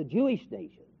do with the Jewish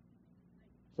nation.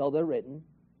 So they're written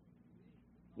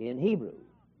in Hebrew.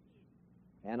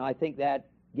 And I think that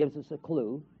gives us a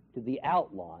clue to the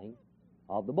outline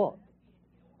of the book.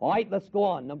 All right, let's go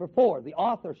on. Number 4, the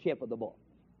authorship of the book.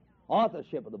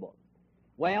 Authorship of the book.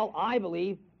 Well, I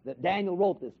believe that Daniel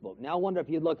wrote this book. Now, I wonder if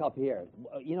you'd look up here.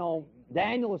 You know,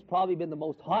 Daniel has probably been the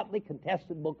most hotly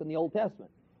contested book in the Old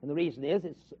Testament. And the reason is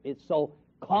it's so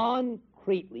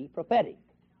concretely prophetic.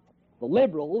 The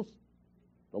liberals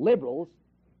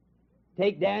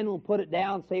take Daniel and put it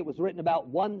down, say it was written about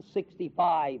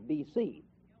 165 B.C.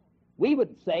 We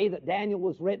would say that Daniel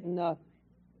was written,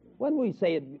 when we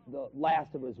say the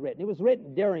last of it was written? It was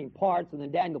written during parts, and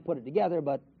then Daniel put it together,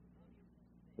 but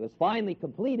it was finally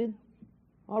completed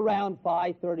around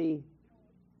 530,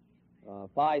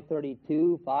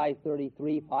 532,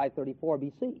 533, 534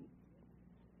 B.C.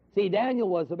 See, Daniel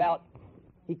was about,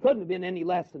 he couldn't have been any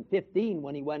less than 15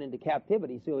 when he went into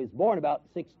captivity, so he was born about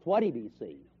 620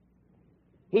 B.C.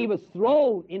 He was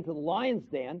thrown into the lion's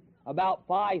den about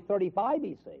 535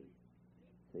 B.C.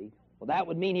 See? Well, that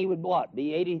would mean he would, what,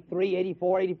 be 83,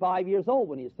 84, 85 years old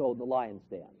when he was thrown in the lion's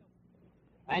den.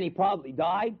 And he probably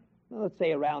died, well, let's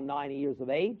say, around 90 years of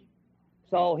age.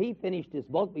 So he finished his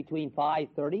book between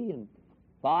 530 and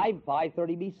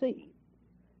 530 B.C.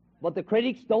 But the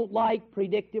critics don't like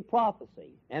predictive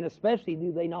prophecy, and especially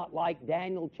do they not like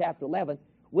Daniel chapter 11,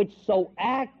 which so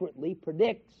accurately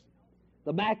predicts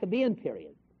the Maccabean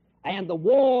period. And the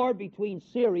war between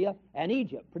Syria and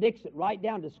Egypt predicts it right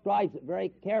down, describes it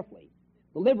very carefully.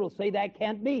 The liberals say that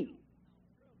can't be.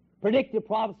 Predictive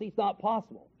prophecy is not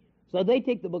possible. So they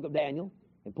take the book of Daniel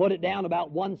and put it down about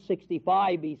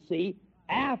 165 B.C.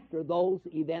 after those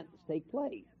events take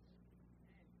place.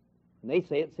 And they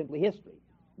say it's simply history.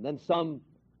 And then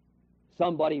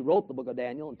somebody wrote the book of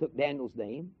Daniel and took Daniel's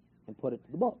name and put it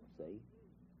to the book, see?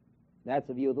 That's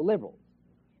the view of the liberals.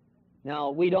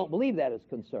 Now, we don't believe that as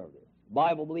conservatives.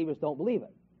 Bible believers don't believe it.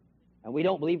 And we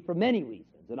don't believe it for many reasons.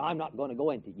 And I'm not going to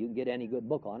go into it. You can get any good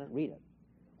book on it and read it.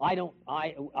 I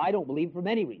don't believe it for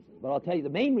many reasons. But I'll tell you the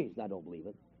main reason I don't believe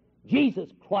it. Jesus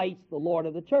Christ, the Lord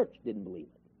of the church, didn't believe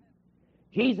it.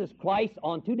 Jesus Christ,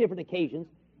 on two different occasions,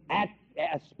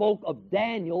 spoke of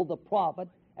Daniel the prophet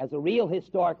as a real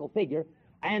historical figure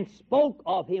and spoke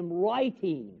of him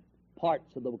writing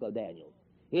parts of the book of Daniel.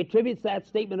 He attributes that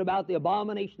statement about the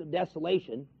abomination of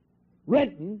desolation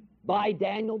written by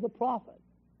Daniel the prophet.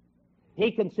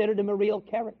 He considered him a real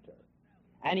character,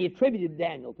 and he attributed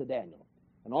Daniel to Daniel.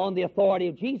 And on the authority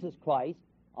of Jesus Christ,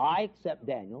 I accept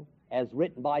Daniel as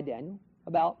written by Daniel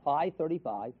about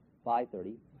 535,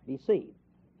 530 B.C.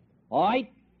 All right?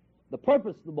 The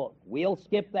purpose of the book, we'll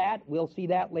skip that. We'll see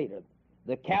that later.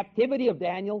 The captivity of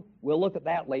Daniel, we'll look at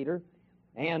that later.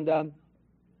 And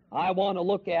I want to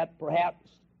look at perhaps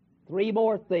three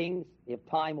more things if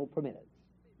time will permit it.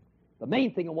 The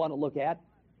main thing I want to look at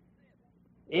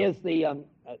is the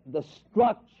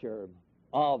structure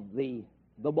of the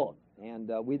book.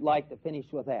 And we'd like to finish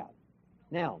with that.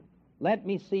 Now, let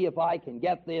me see if I can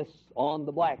get this on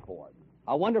the blackboard.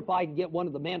 I wonder if I can get one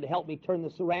of the men to help me turn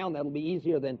this around. That'll be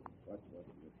easier than...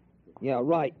 Yeah,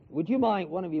 right. Would you mind,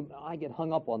 one of you, I get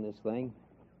hung up on this thing.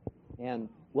 And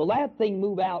will that thing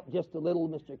move out just a little,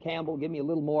 Mr. Campbell? Give me a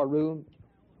little more room.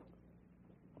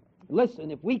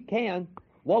 Listen, if we can,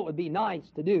 what would be nice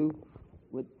to do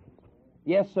would...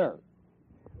 Yes, sir.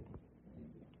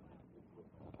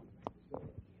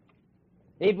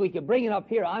 If we could bring it up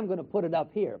here, I'm going to put it up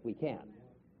here if we can.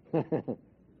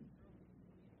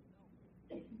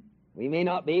 We may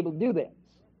not be able to do this.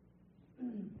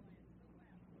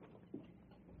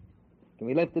 Can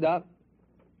we lift it up?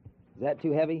 Is that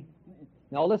too heavy?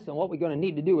 Now listen, what we're going to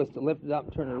need to do is to lift it up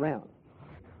and turn it around.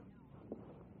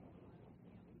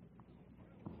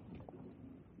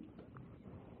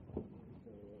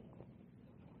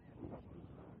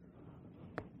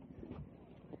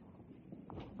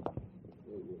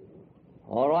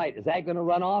 All right, is that going to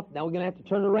run off? Now we're going to have to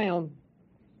turn it around.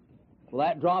 Will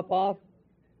that drop off?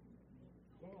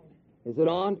 Is it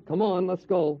on? Come on, let's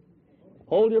go.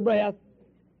 Hold your breath.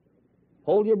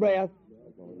 Hold your breath.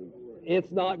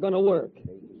 It's not going to work.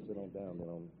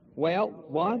 Well,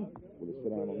 what?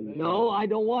 No, I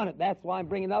don't want it. That's why I'm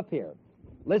bringing it up here.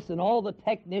 Listen, all the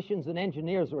technicians and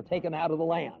engineers were taken out of the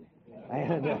land.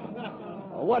 And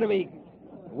what do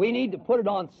we need to put it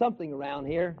on something around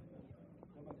here.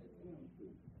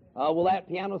 Will that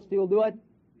piano still do it?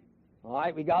 All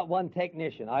right, we got one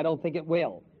technician. I don't think it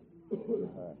will.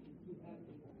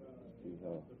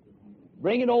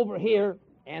 Bring it over here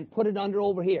and put it under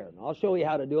over here. And I'll show you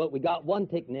how to do it. We got one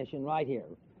technician right here,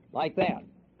 like that.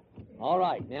 All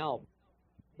right, now,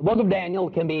 the book of Daniel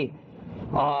can be,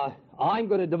 I'm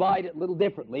going to divide it a little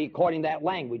differently according to that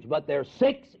language, but there's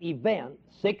six events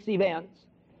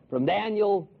from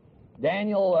Daniel,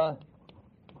 there's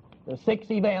six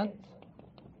events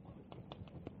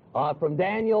from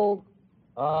Daniel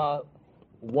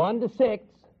 1 to 6,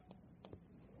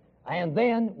 and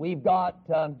then we've got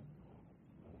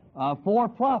four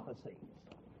prophecies,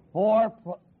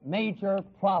 major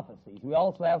prophecies. We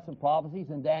also have some prophecies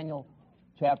in Daniel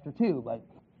chapter 2, but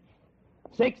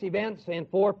 6 events and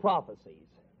 4 prophecies.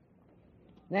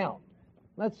 Now,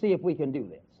 let's see if we can do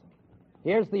this.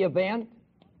 Here's the event,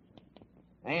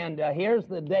 and here's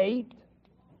the date.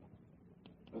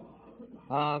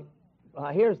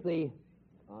 Here's the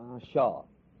Shaw.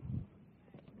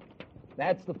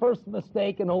 That's the first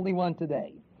mistake and only one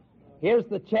today. Here's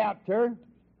the chapter,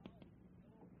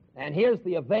 and here's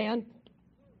the event,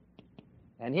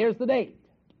 and here's the date.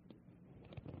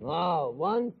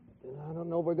 One, I don't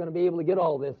know if we're going to be able to get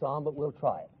all this on, but we'll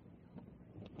try it.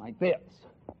 Like this.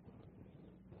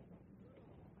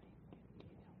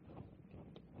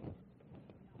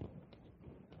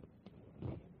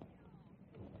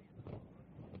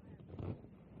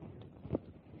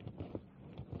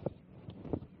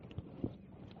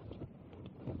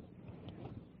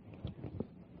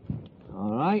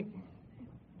 All right.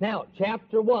 Now,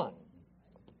 chapter 1.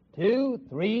 2,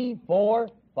 3, 4,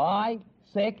 5,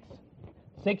 6.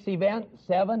 6 events,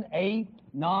 7, 8,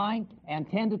 9, and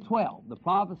 10 to 12. The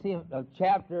prophecy of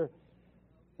chapter,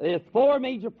 there's 4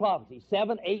 major prophecies,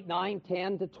 7, 8, 9,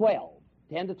 10 to 12.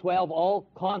 10 to 12 all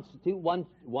constitute one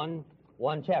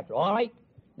chapter. All right?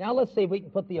 Now let's see if we can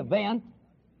put the event,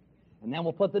 and then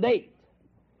we'll put the date.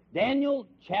 Daniel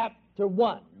chapter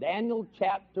 1. Daniel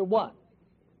chapter 1.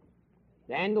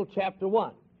 Daniel chapter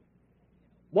 1.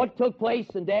 What took place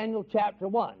in Daniel chapter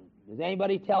 1? Does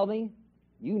anybody tell me?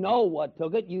 You know what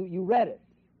took it. You read it.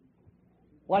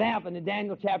 What happened in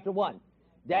Daniel chapter 1?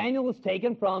 Daniel was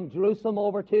taken from Jerusalem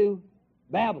over to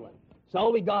Babylon. So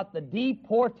we got the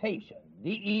deportation,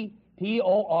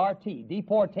 D-E-P-O-R-T,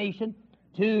 deportation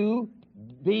to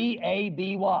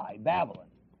B-A-B-Y, Babylon.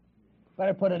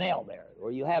 Better put an L there,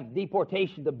 or you have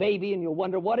deportation to baby and you'll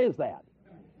wonder, what is that?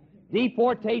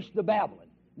 Deportation to Babylon.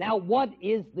 Now, what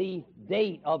is the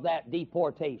date of that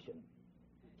deportation?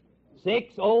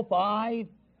 605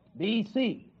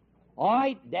 B.C. All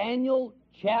right, Daniel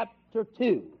chapter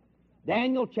 2.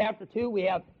 Daniel chapter 2, we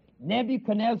have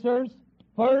Nebuchadnezzar's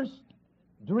first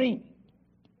dream.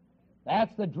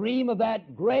 That's the dream of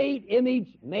that great image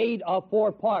made of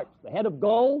 4 parts. The head of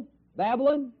gold,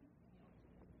 Babylon.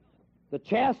 The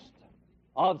chest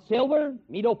of silver,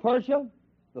 Medo-Persia.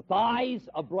 The thighs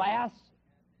of brass,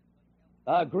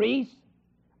 Greece.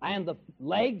 And the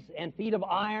legs and feet of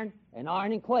iron and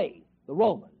iron and clay, the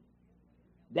Roman.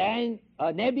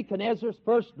 Nebuchadnezzar's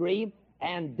first dream,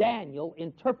 and Daniel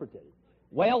interpreted it.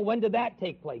 Well, when did that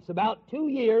take place? About 2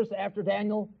 years after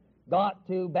Daniel got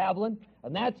to Babylon,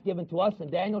 and that's given to us in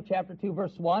Daniel chapter 2,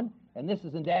 verse 1, and this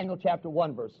is in Daniel chapter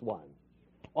 1, verse 1.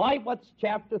 All right, what's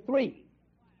chapter 3?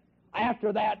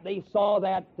 After that,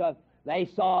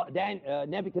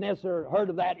 Nebuchadnezzar heard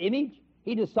of that image.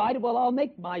 He decided, well, I'll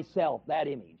make myself that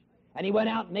image. And he went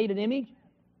out and made an image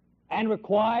and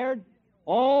required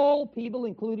all people,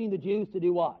 including the Jews, to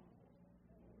do what?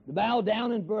 To bow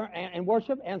down and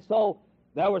worship. And so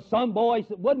there were some boys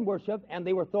that wouldn't worship, and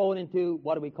they were thrown into,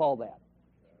 what do we call that?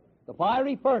 The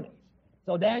fiery furnace.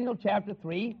 So Daniel chapter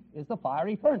 3 is the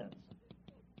fiery furnace.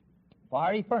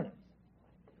 Fiery furnace.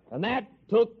 And that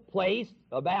took place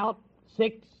about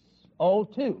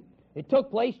 602. It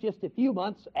took place just a few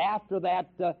months after that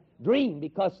dream,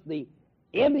 because the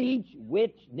image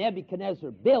which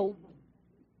Nebuchadnezzar built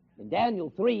in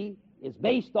Daniel 3 is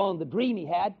based on the dream he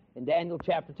had in Daniel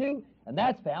chapter 2, and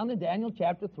that's found in Daniel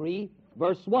chapter 3,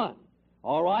 verse 1.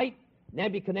 All right,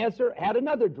 Nebuchadnezzar had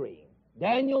another dream.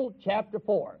 Daniel chapter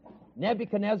 4,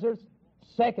 Nebuchadnezzar's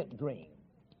second dream.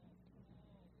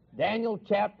 Daniel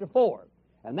chapter 4,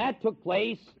 and that took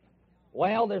place,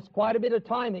 well, there's quite a bit of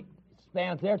time it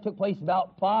spans there. It took place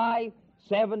about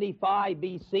 575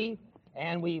 B.C.,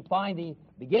 and we find the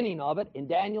beginning of it in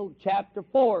Daniel chapter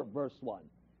 4, verse 1.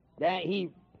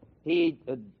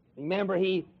 Remember,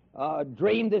 he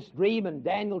dreamed this dream in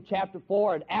Daniel chapter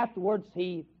 4, and afterwards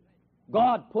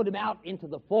God put him out into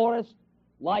the forest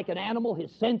like an animal.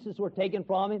 His senses were taken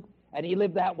from him, and he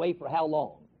lived that way for how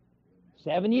long?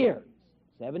 7 years.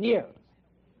 7 years.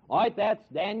 All right, that's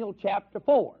Daniel chapter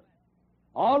 4.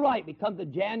 All right, we come to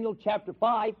Daniel chapter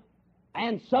 5,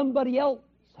 and somebody else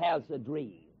has a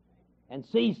dream and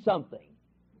sees something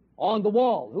on the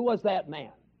wall. Who was that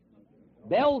man?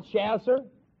 Belshazzar,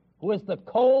 who was the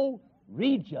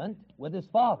co-regent with his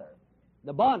father,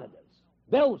 Nabonidus.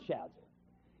 Belshazzar.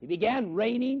 He began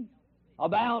reigning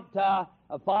about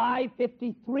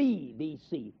 553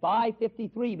 B.C.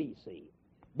 553 B.C.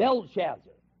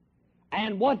 Belshazzar.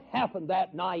 And what happened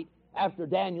that night after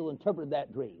Daniel interpreted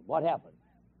that dream? What happened?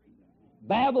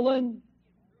 Babylon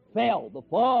fell. The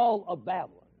fall of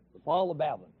Babylon. The fall of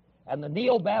Babylon. And the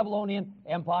Neo-Babylonian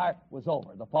Empire was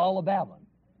over. The fall of Babylon.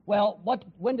 Well,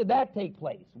 when did that take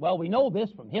place? Well, we know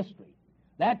this from history.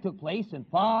 That took place in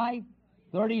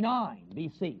 539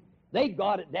 B.C. They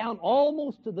got it down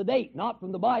almost to the date, not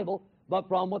from the Bible, but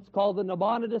from what's called the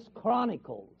Nabonidus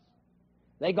Chronicles.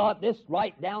 They got this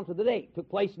right down to the date. It took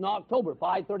place in October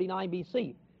 539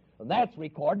 B.C. And that's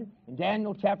recorded in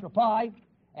Daniel chapter 5,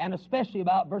 and especially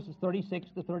about verses 36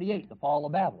 to 38, the fall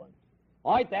of Babylon.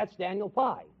 All right, that's Daniel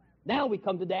 5. Now we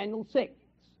come to Daniel 6.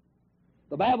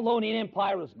 The Babylonian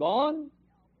Empire is gone.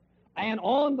 And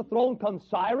on the throne comes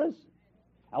Cyrus,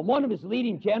 and one of his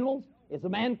leading generals is a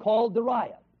man called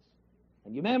Darius.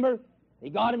 And you remember, he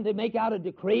got him to make out a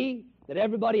decree that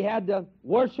everybody had to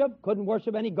worship, couldn't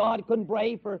worship any god, couldn't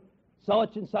pray for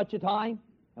such and such a time.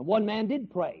 And one man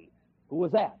did pray. Who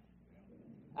was that?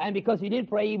 And because he did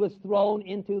pray, he was thrown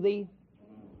into the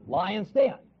lion's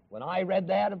den. When I read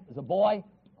that as a boy,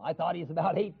 I thought he was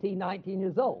about 18, 19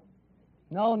 years old.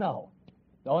 No.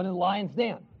 Thrown in the lion's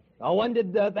den. Now, when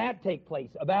did that take place?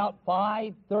 About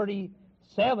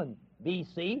 537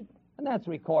 B.C., and that's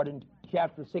recorded in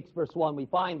chapter 6, verse 1. We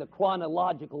find the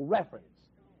chronological reference.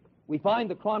 We find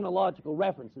the chronological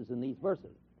references in these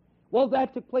verses. Well,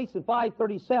 that took place in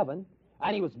 537,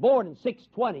 and he was born in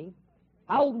 620.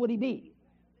 How old would he be?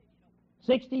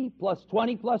 60 plus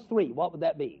 20 plus 3. What would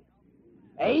that be?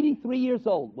 83 years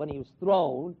old when he was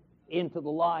thrown into the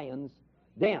lion's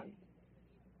den.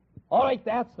 All right,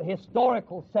 that's the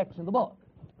historical section of the book.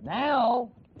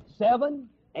 Now, 7,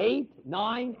 8,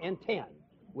 9, and 10.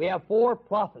 We have 4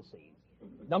 prophecies.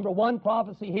 Number 1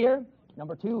 prophecy here,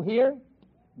 number 2 here,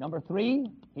 number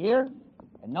 3 here,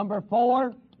 and number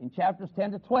 4 in chapters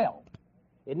 10 to 12.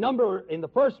 In the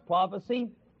first prophecy,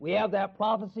 we have that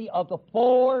prophecy of the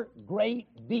 4 great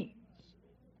beasts.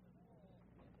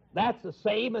 That's the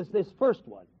same as this first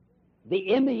one. The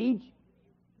image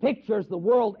pictures the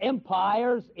world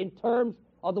empires in terms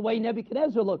of the way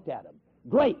Nebuchadnezzar looked at them.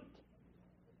 Great.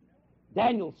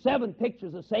 Daniel 7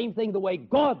 pictures the same thing the way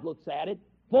God looks at it.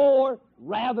 4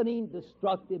 ravening,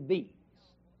 destructive beasts.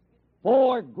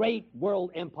 4 great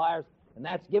world empires, and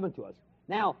that's given to us.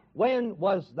 Now, when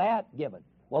was that given?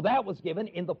 Well, that was given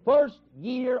in the first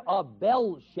year of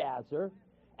Belshazzar.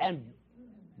 And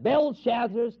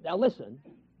Belshazzar's, now listen,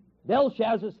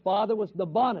 Belshazzar's father was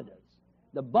Nabonidus.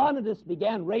 Nabonidus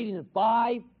began reigning in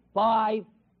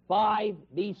 555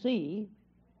 B.C.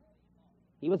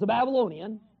 He was a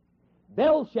Babylonian.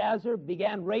 Belshazzar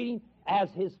began reigning as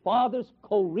his father's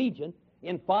co-regent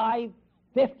in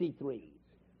 553.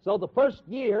 So the first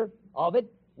year of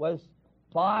it was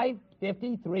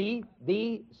 553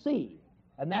 B.C.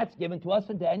 And that's given to us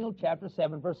in Daniel chapter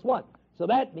 7, verse 1. So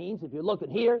that means, if you look at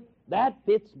here, that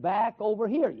fits back over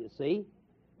here, you see.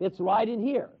 It's right in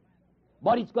here.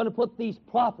 But he's going to put these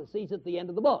prophecies at the end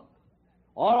of the book.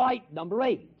 All right, number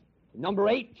 8.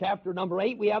 Chapter number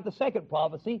 8, we have the second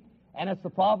prophecy, and it's the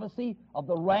prophecy of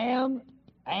the ram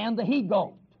and the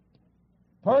he-goat.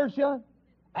 Persia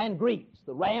and Greece,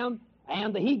 the ram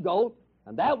and the he-goat,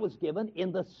 and that was given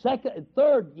in the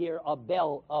third year of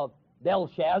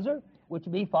Belshazzar, which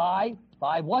would be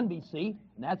 551 B.C.,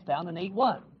 and that's found in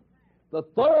 8:1. The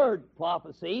third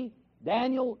prophecy,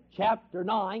 Daniel chapter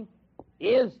 9,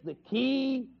 is the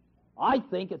key. I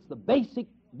think it's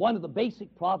one of the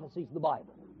basic prophecies of the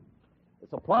Bible.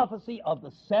 It's a prophecy of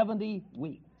the 70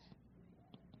 weeks.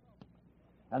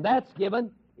 And that's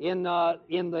given in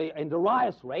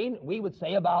Darius' reign, we would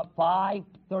say about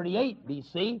 538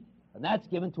 B.C., and that's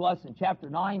given to us in chapter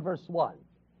 9, verse 1.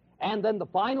 And then the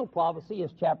final prophecy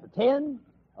is chapter 10,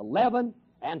 11,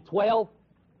 and 12.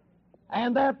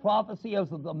 And that prophecy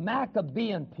is of the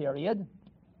Maccabean period.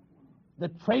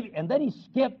 And then he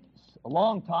skips a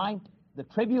long time the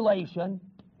tribulation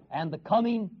and the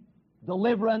coming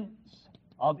deliverance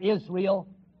of Israel,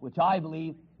 which I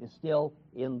believe is still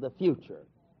in the future.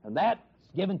 And that's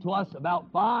given to us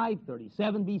about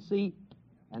 537 B.C.,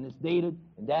 and it's dated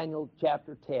in Daniel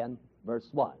chapter 10, verse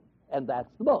 1. And that's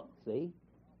the book, see?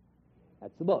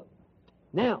 That's the book.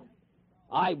 Now,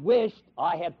 I wished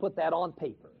I had put that on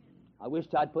paper. I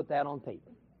wished I'd put that on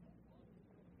paper.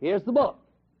 Here's the book.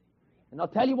 And I'll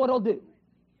tell you what I'll do.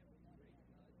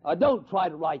 Don't try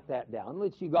to write that down.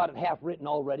 Unless you got it half written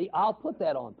already, I'll put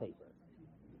that on paper.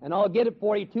 And I'll get it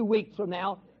for you 2 weeks from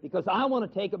now, because I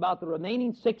want to take about the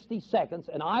remaining 60 seconds,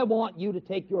 and I want you to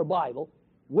take your Bible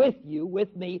with you,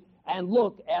 with me, and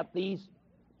look at these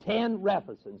 10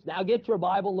 references. Now get your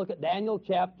Bible, look at Daniel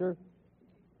chapter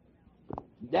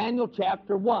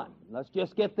 1. Let's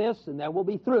just get this, and then we'll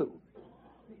be through.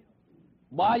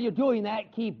 While you're doing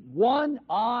that, keep one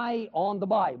eye on the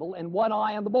Bible and one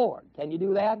eye on the board. Can you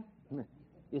do that?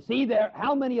 You see there,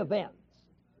 how many events?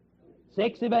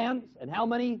 6 events, and how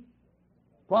many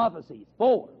prophecies?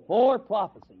 4. 4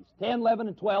 prophecies. 10, 11,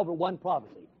 and 12 are one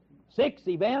prophecy. 6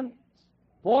 events,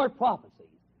 4 prophecies.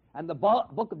 And the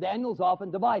book of Daniel is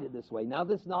often divided this way. Now,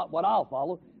 this is not what I'll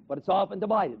follow, but it's often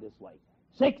divided this way.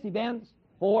 6 events,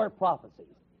 4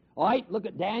 prophecies. All right, look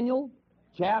at Daniel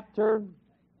chapter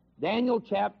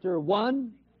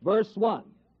 1, verse 1.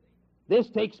 This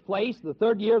takes place the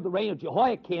 3rd year of the reign of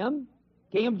Jehoiakim,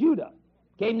 king of Judah.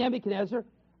 Came Nebuchadnezzar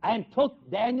and took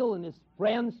Daniel and his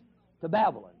friends to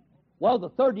Babylon. Well, the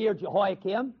third year of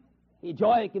Jehoiakim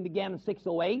began in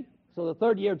 608, so the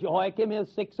third year of Jehoiakim is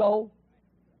 60.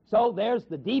 So there's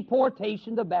the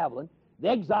deportation to Babylon, the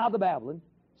exile to Babylon,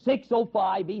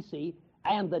 605 B.C.,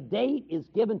 and the date is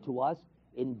given to us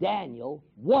in Daniel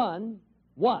 1:1.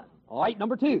 All right,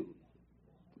 number two.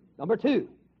 Number two,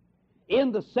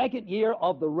 in the second year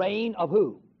of the reign of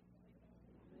who?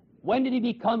 When did he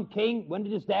become king? When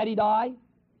did his daddy die?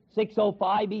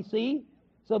 605 B.C.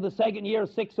 So the second year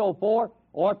is 604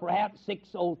 or perhaps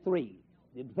 603.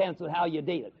 It depends on how you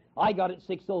date it. I got it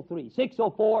 603.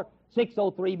 604,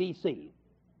 603 B.C.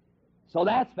 So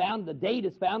that's found, the date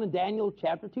is found in Daniel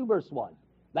chapter 2, verse 1.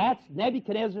 That's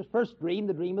Nebuchadnezzar's first dream,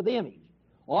 the dream of the image.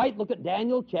 All right, look at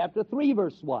Daniel chapter 3,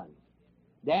 verse 1.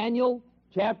 Daniel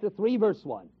chapter 3, verse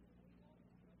 1.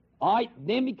 All right,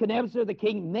 Nebuchadnezzar the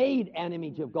king made an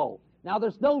image of gold. Now,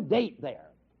 there's no date there,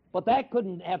 but that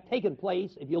couldn't have taken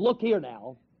place, if you look here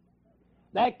now,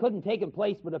 that couldn't taken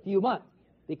place but a few months,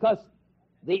 because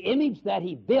the image that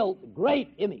he built,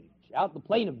 great image, out in the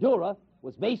plain of Dura,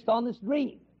 was based on this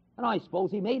dream. And I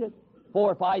suppose he made it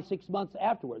 4 or 5, 6 months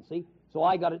afterwards, see? So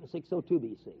I got it in 602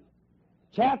 B.C.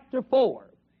 Chapter 4.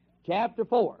 Chapter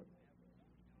 4.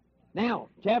 Now,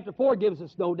 chapter 4 gives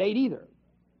us no date either.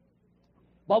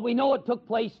 But we know it took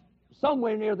place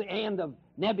somewhere near the end of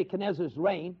Nebuchadnezzar's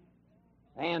reign.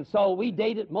 And so we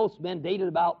date it, most men date it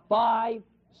about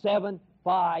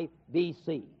 575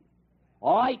 B.C.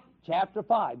 All right, chapter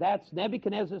 5. That's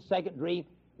Nebuchadnezzar's second dream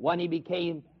when he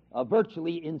became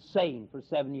virtually insane for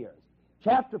 7 years.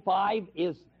 Chapter 5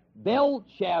 is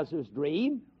Belshazzar's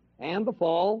dream and the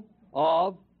fall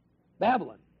of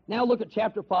Babylon. Now look at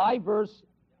chapter 5, verse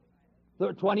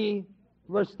 30.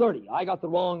 I got the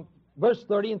wrong, verse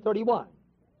 30 and 31.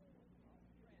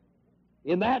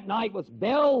 In that night was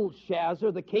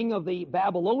Belshazzar, the king of the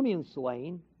Babylonians,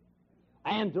 slain,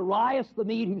 and Darius the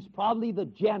Mede, who's probably the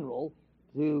general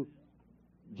to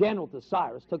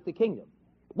Cyrus, took the kingdom.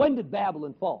 When did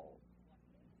Babylon fall?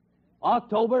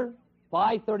 October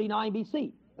 539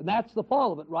 B.C. And that's the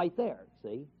fall of it right there,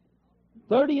 see?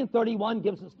 30 and 31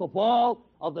 gives us the fall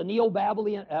of the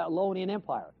Neo-Babylonian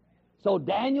Empire. So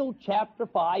Daniel chapter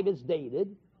 5 is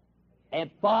dated at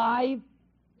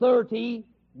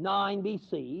 539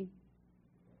 B.C.,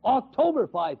 October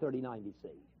 539 B.C.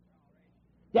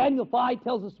 Daniel 5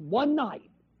 tells us one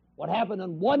night, what happened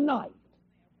on one night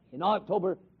in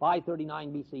October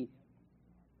 539 B.C.,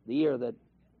 the year that,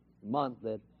 month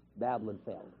that Babylon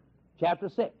fell. Chapter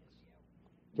 6.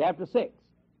 Chapter 6.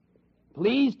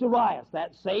 Pleased Darius,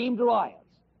 that same Darius,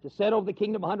 to set over the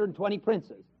kingdom 120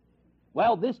 princes.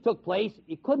 Well, this took place,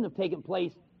 it couldn't have taken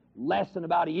place less than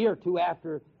about a year or two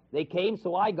after they came,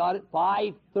 so I got it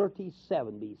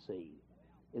 537 B.C.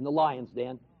 in the lion's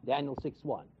den, Daniel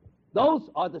 6:1. Those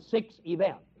are the 6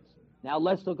 events. Now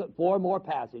let's look at 4 more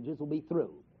passages, we'll be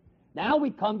through. Now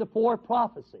we come to 4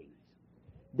 prophecies.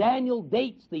 Daniel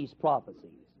dates these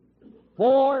prophecies.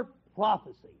 4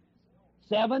 prophecies.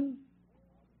 7,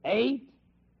 8,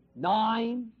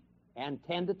 9, and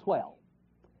 10 to 12.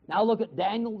 Now look at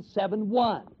Daniel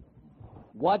 7:1.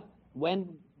 When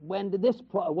did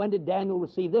Daniel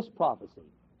receive this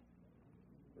prophecy?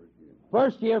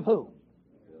 First year of whom?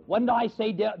 When did I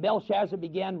say Belshazzar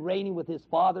began reigning with his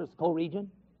father's co-regent?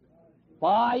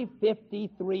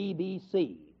 553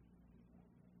 B.C.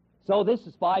 So this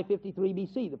is 553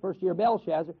 B.C., the first year of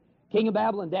Belshazzar. King of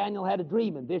Babylon, Daniel had a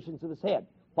dream and visions of his head.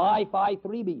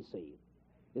 553 B.C.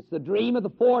 It's the dream of the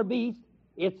 4 beasts.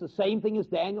 It's the same thing as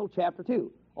Daniel chapter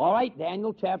 2. All right,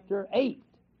 Daniel chapter 8.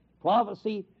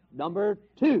 Prophecy number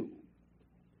 2.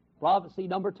 Prophecy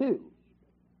number 2.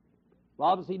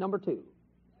 Prophecy number 2.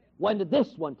 When did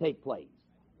this one take place?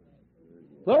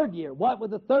 Third year. What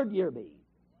would the third year be?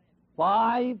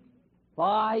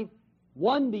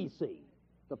 551 B.C.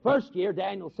 The first year,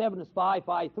 Daniel 7, is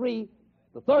 553.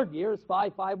 The third year is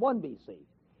 551 B.C.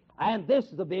 And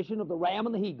this is a vision of the ram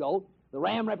and the he-goat. The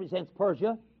ram represents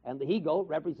Persia, and the he-goat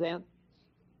represents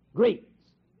Greece.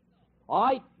 All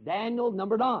right, Daniel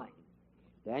number 9.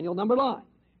 Daniel number 9.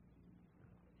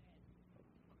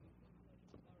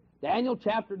 Daniel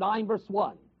chapter 9, verse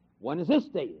 1. When is this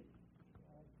dated?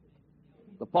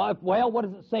 Well, what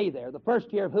does it say there? The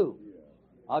first year of who?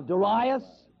 Of Darius,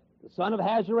 the son of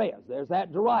Ahasuerus. There's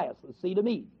that Darius, the seed of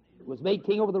Mede, who was made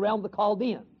king over the realm of the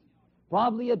Chaldeans.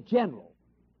 Probably a general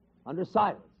under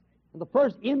Cyrus. And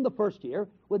in the first year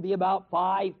would be about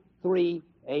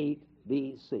 538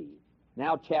 B.C.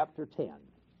 Now chapter 10.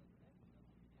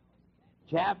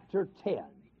 Chapter 10,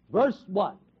 verse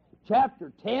 1.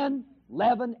 Chapter 10,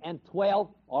 11, and 12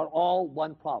 are all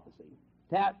one prophecy.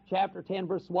 Chapter 10,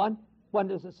 verse 1, what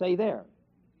does it say there?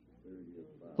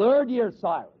 Third year of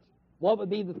Cyrus. what would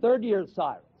be the third year of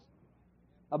Cyrus?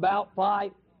 About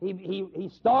 5, he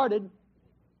started,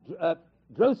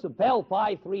 Jerusalem fell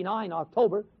 539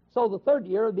 October, so the third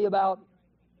year would be about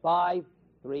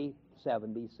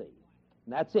 537 B.C.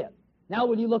 And that's it. Now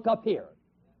will you look up here?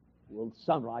 We'll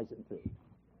summarize it through.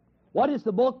 What is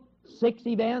the book? 6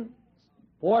 events,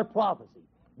 4 prophecy.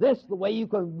 This is the way you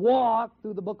can walk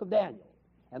through the book of Daniel.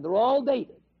 And they're all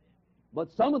dated.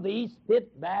 But some of these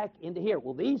fit back into here.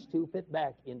 Well, these two fit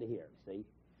back into here, see?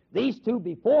 These two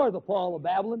before the fall of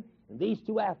Babylon, and these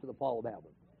two after the fall of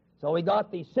Babylon. So we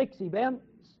got these 6 events: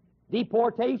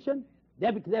 deportation,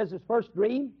 Nebuchadnezzar's first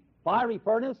dream, fiery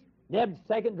furnace, Neb's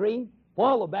second dream,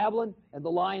 fall of Babylon, and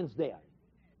the lion's den.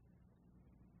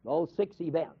 Those 6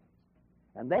 events.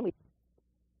 And then we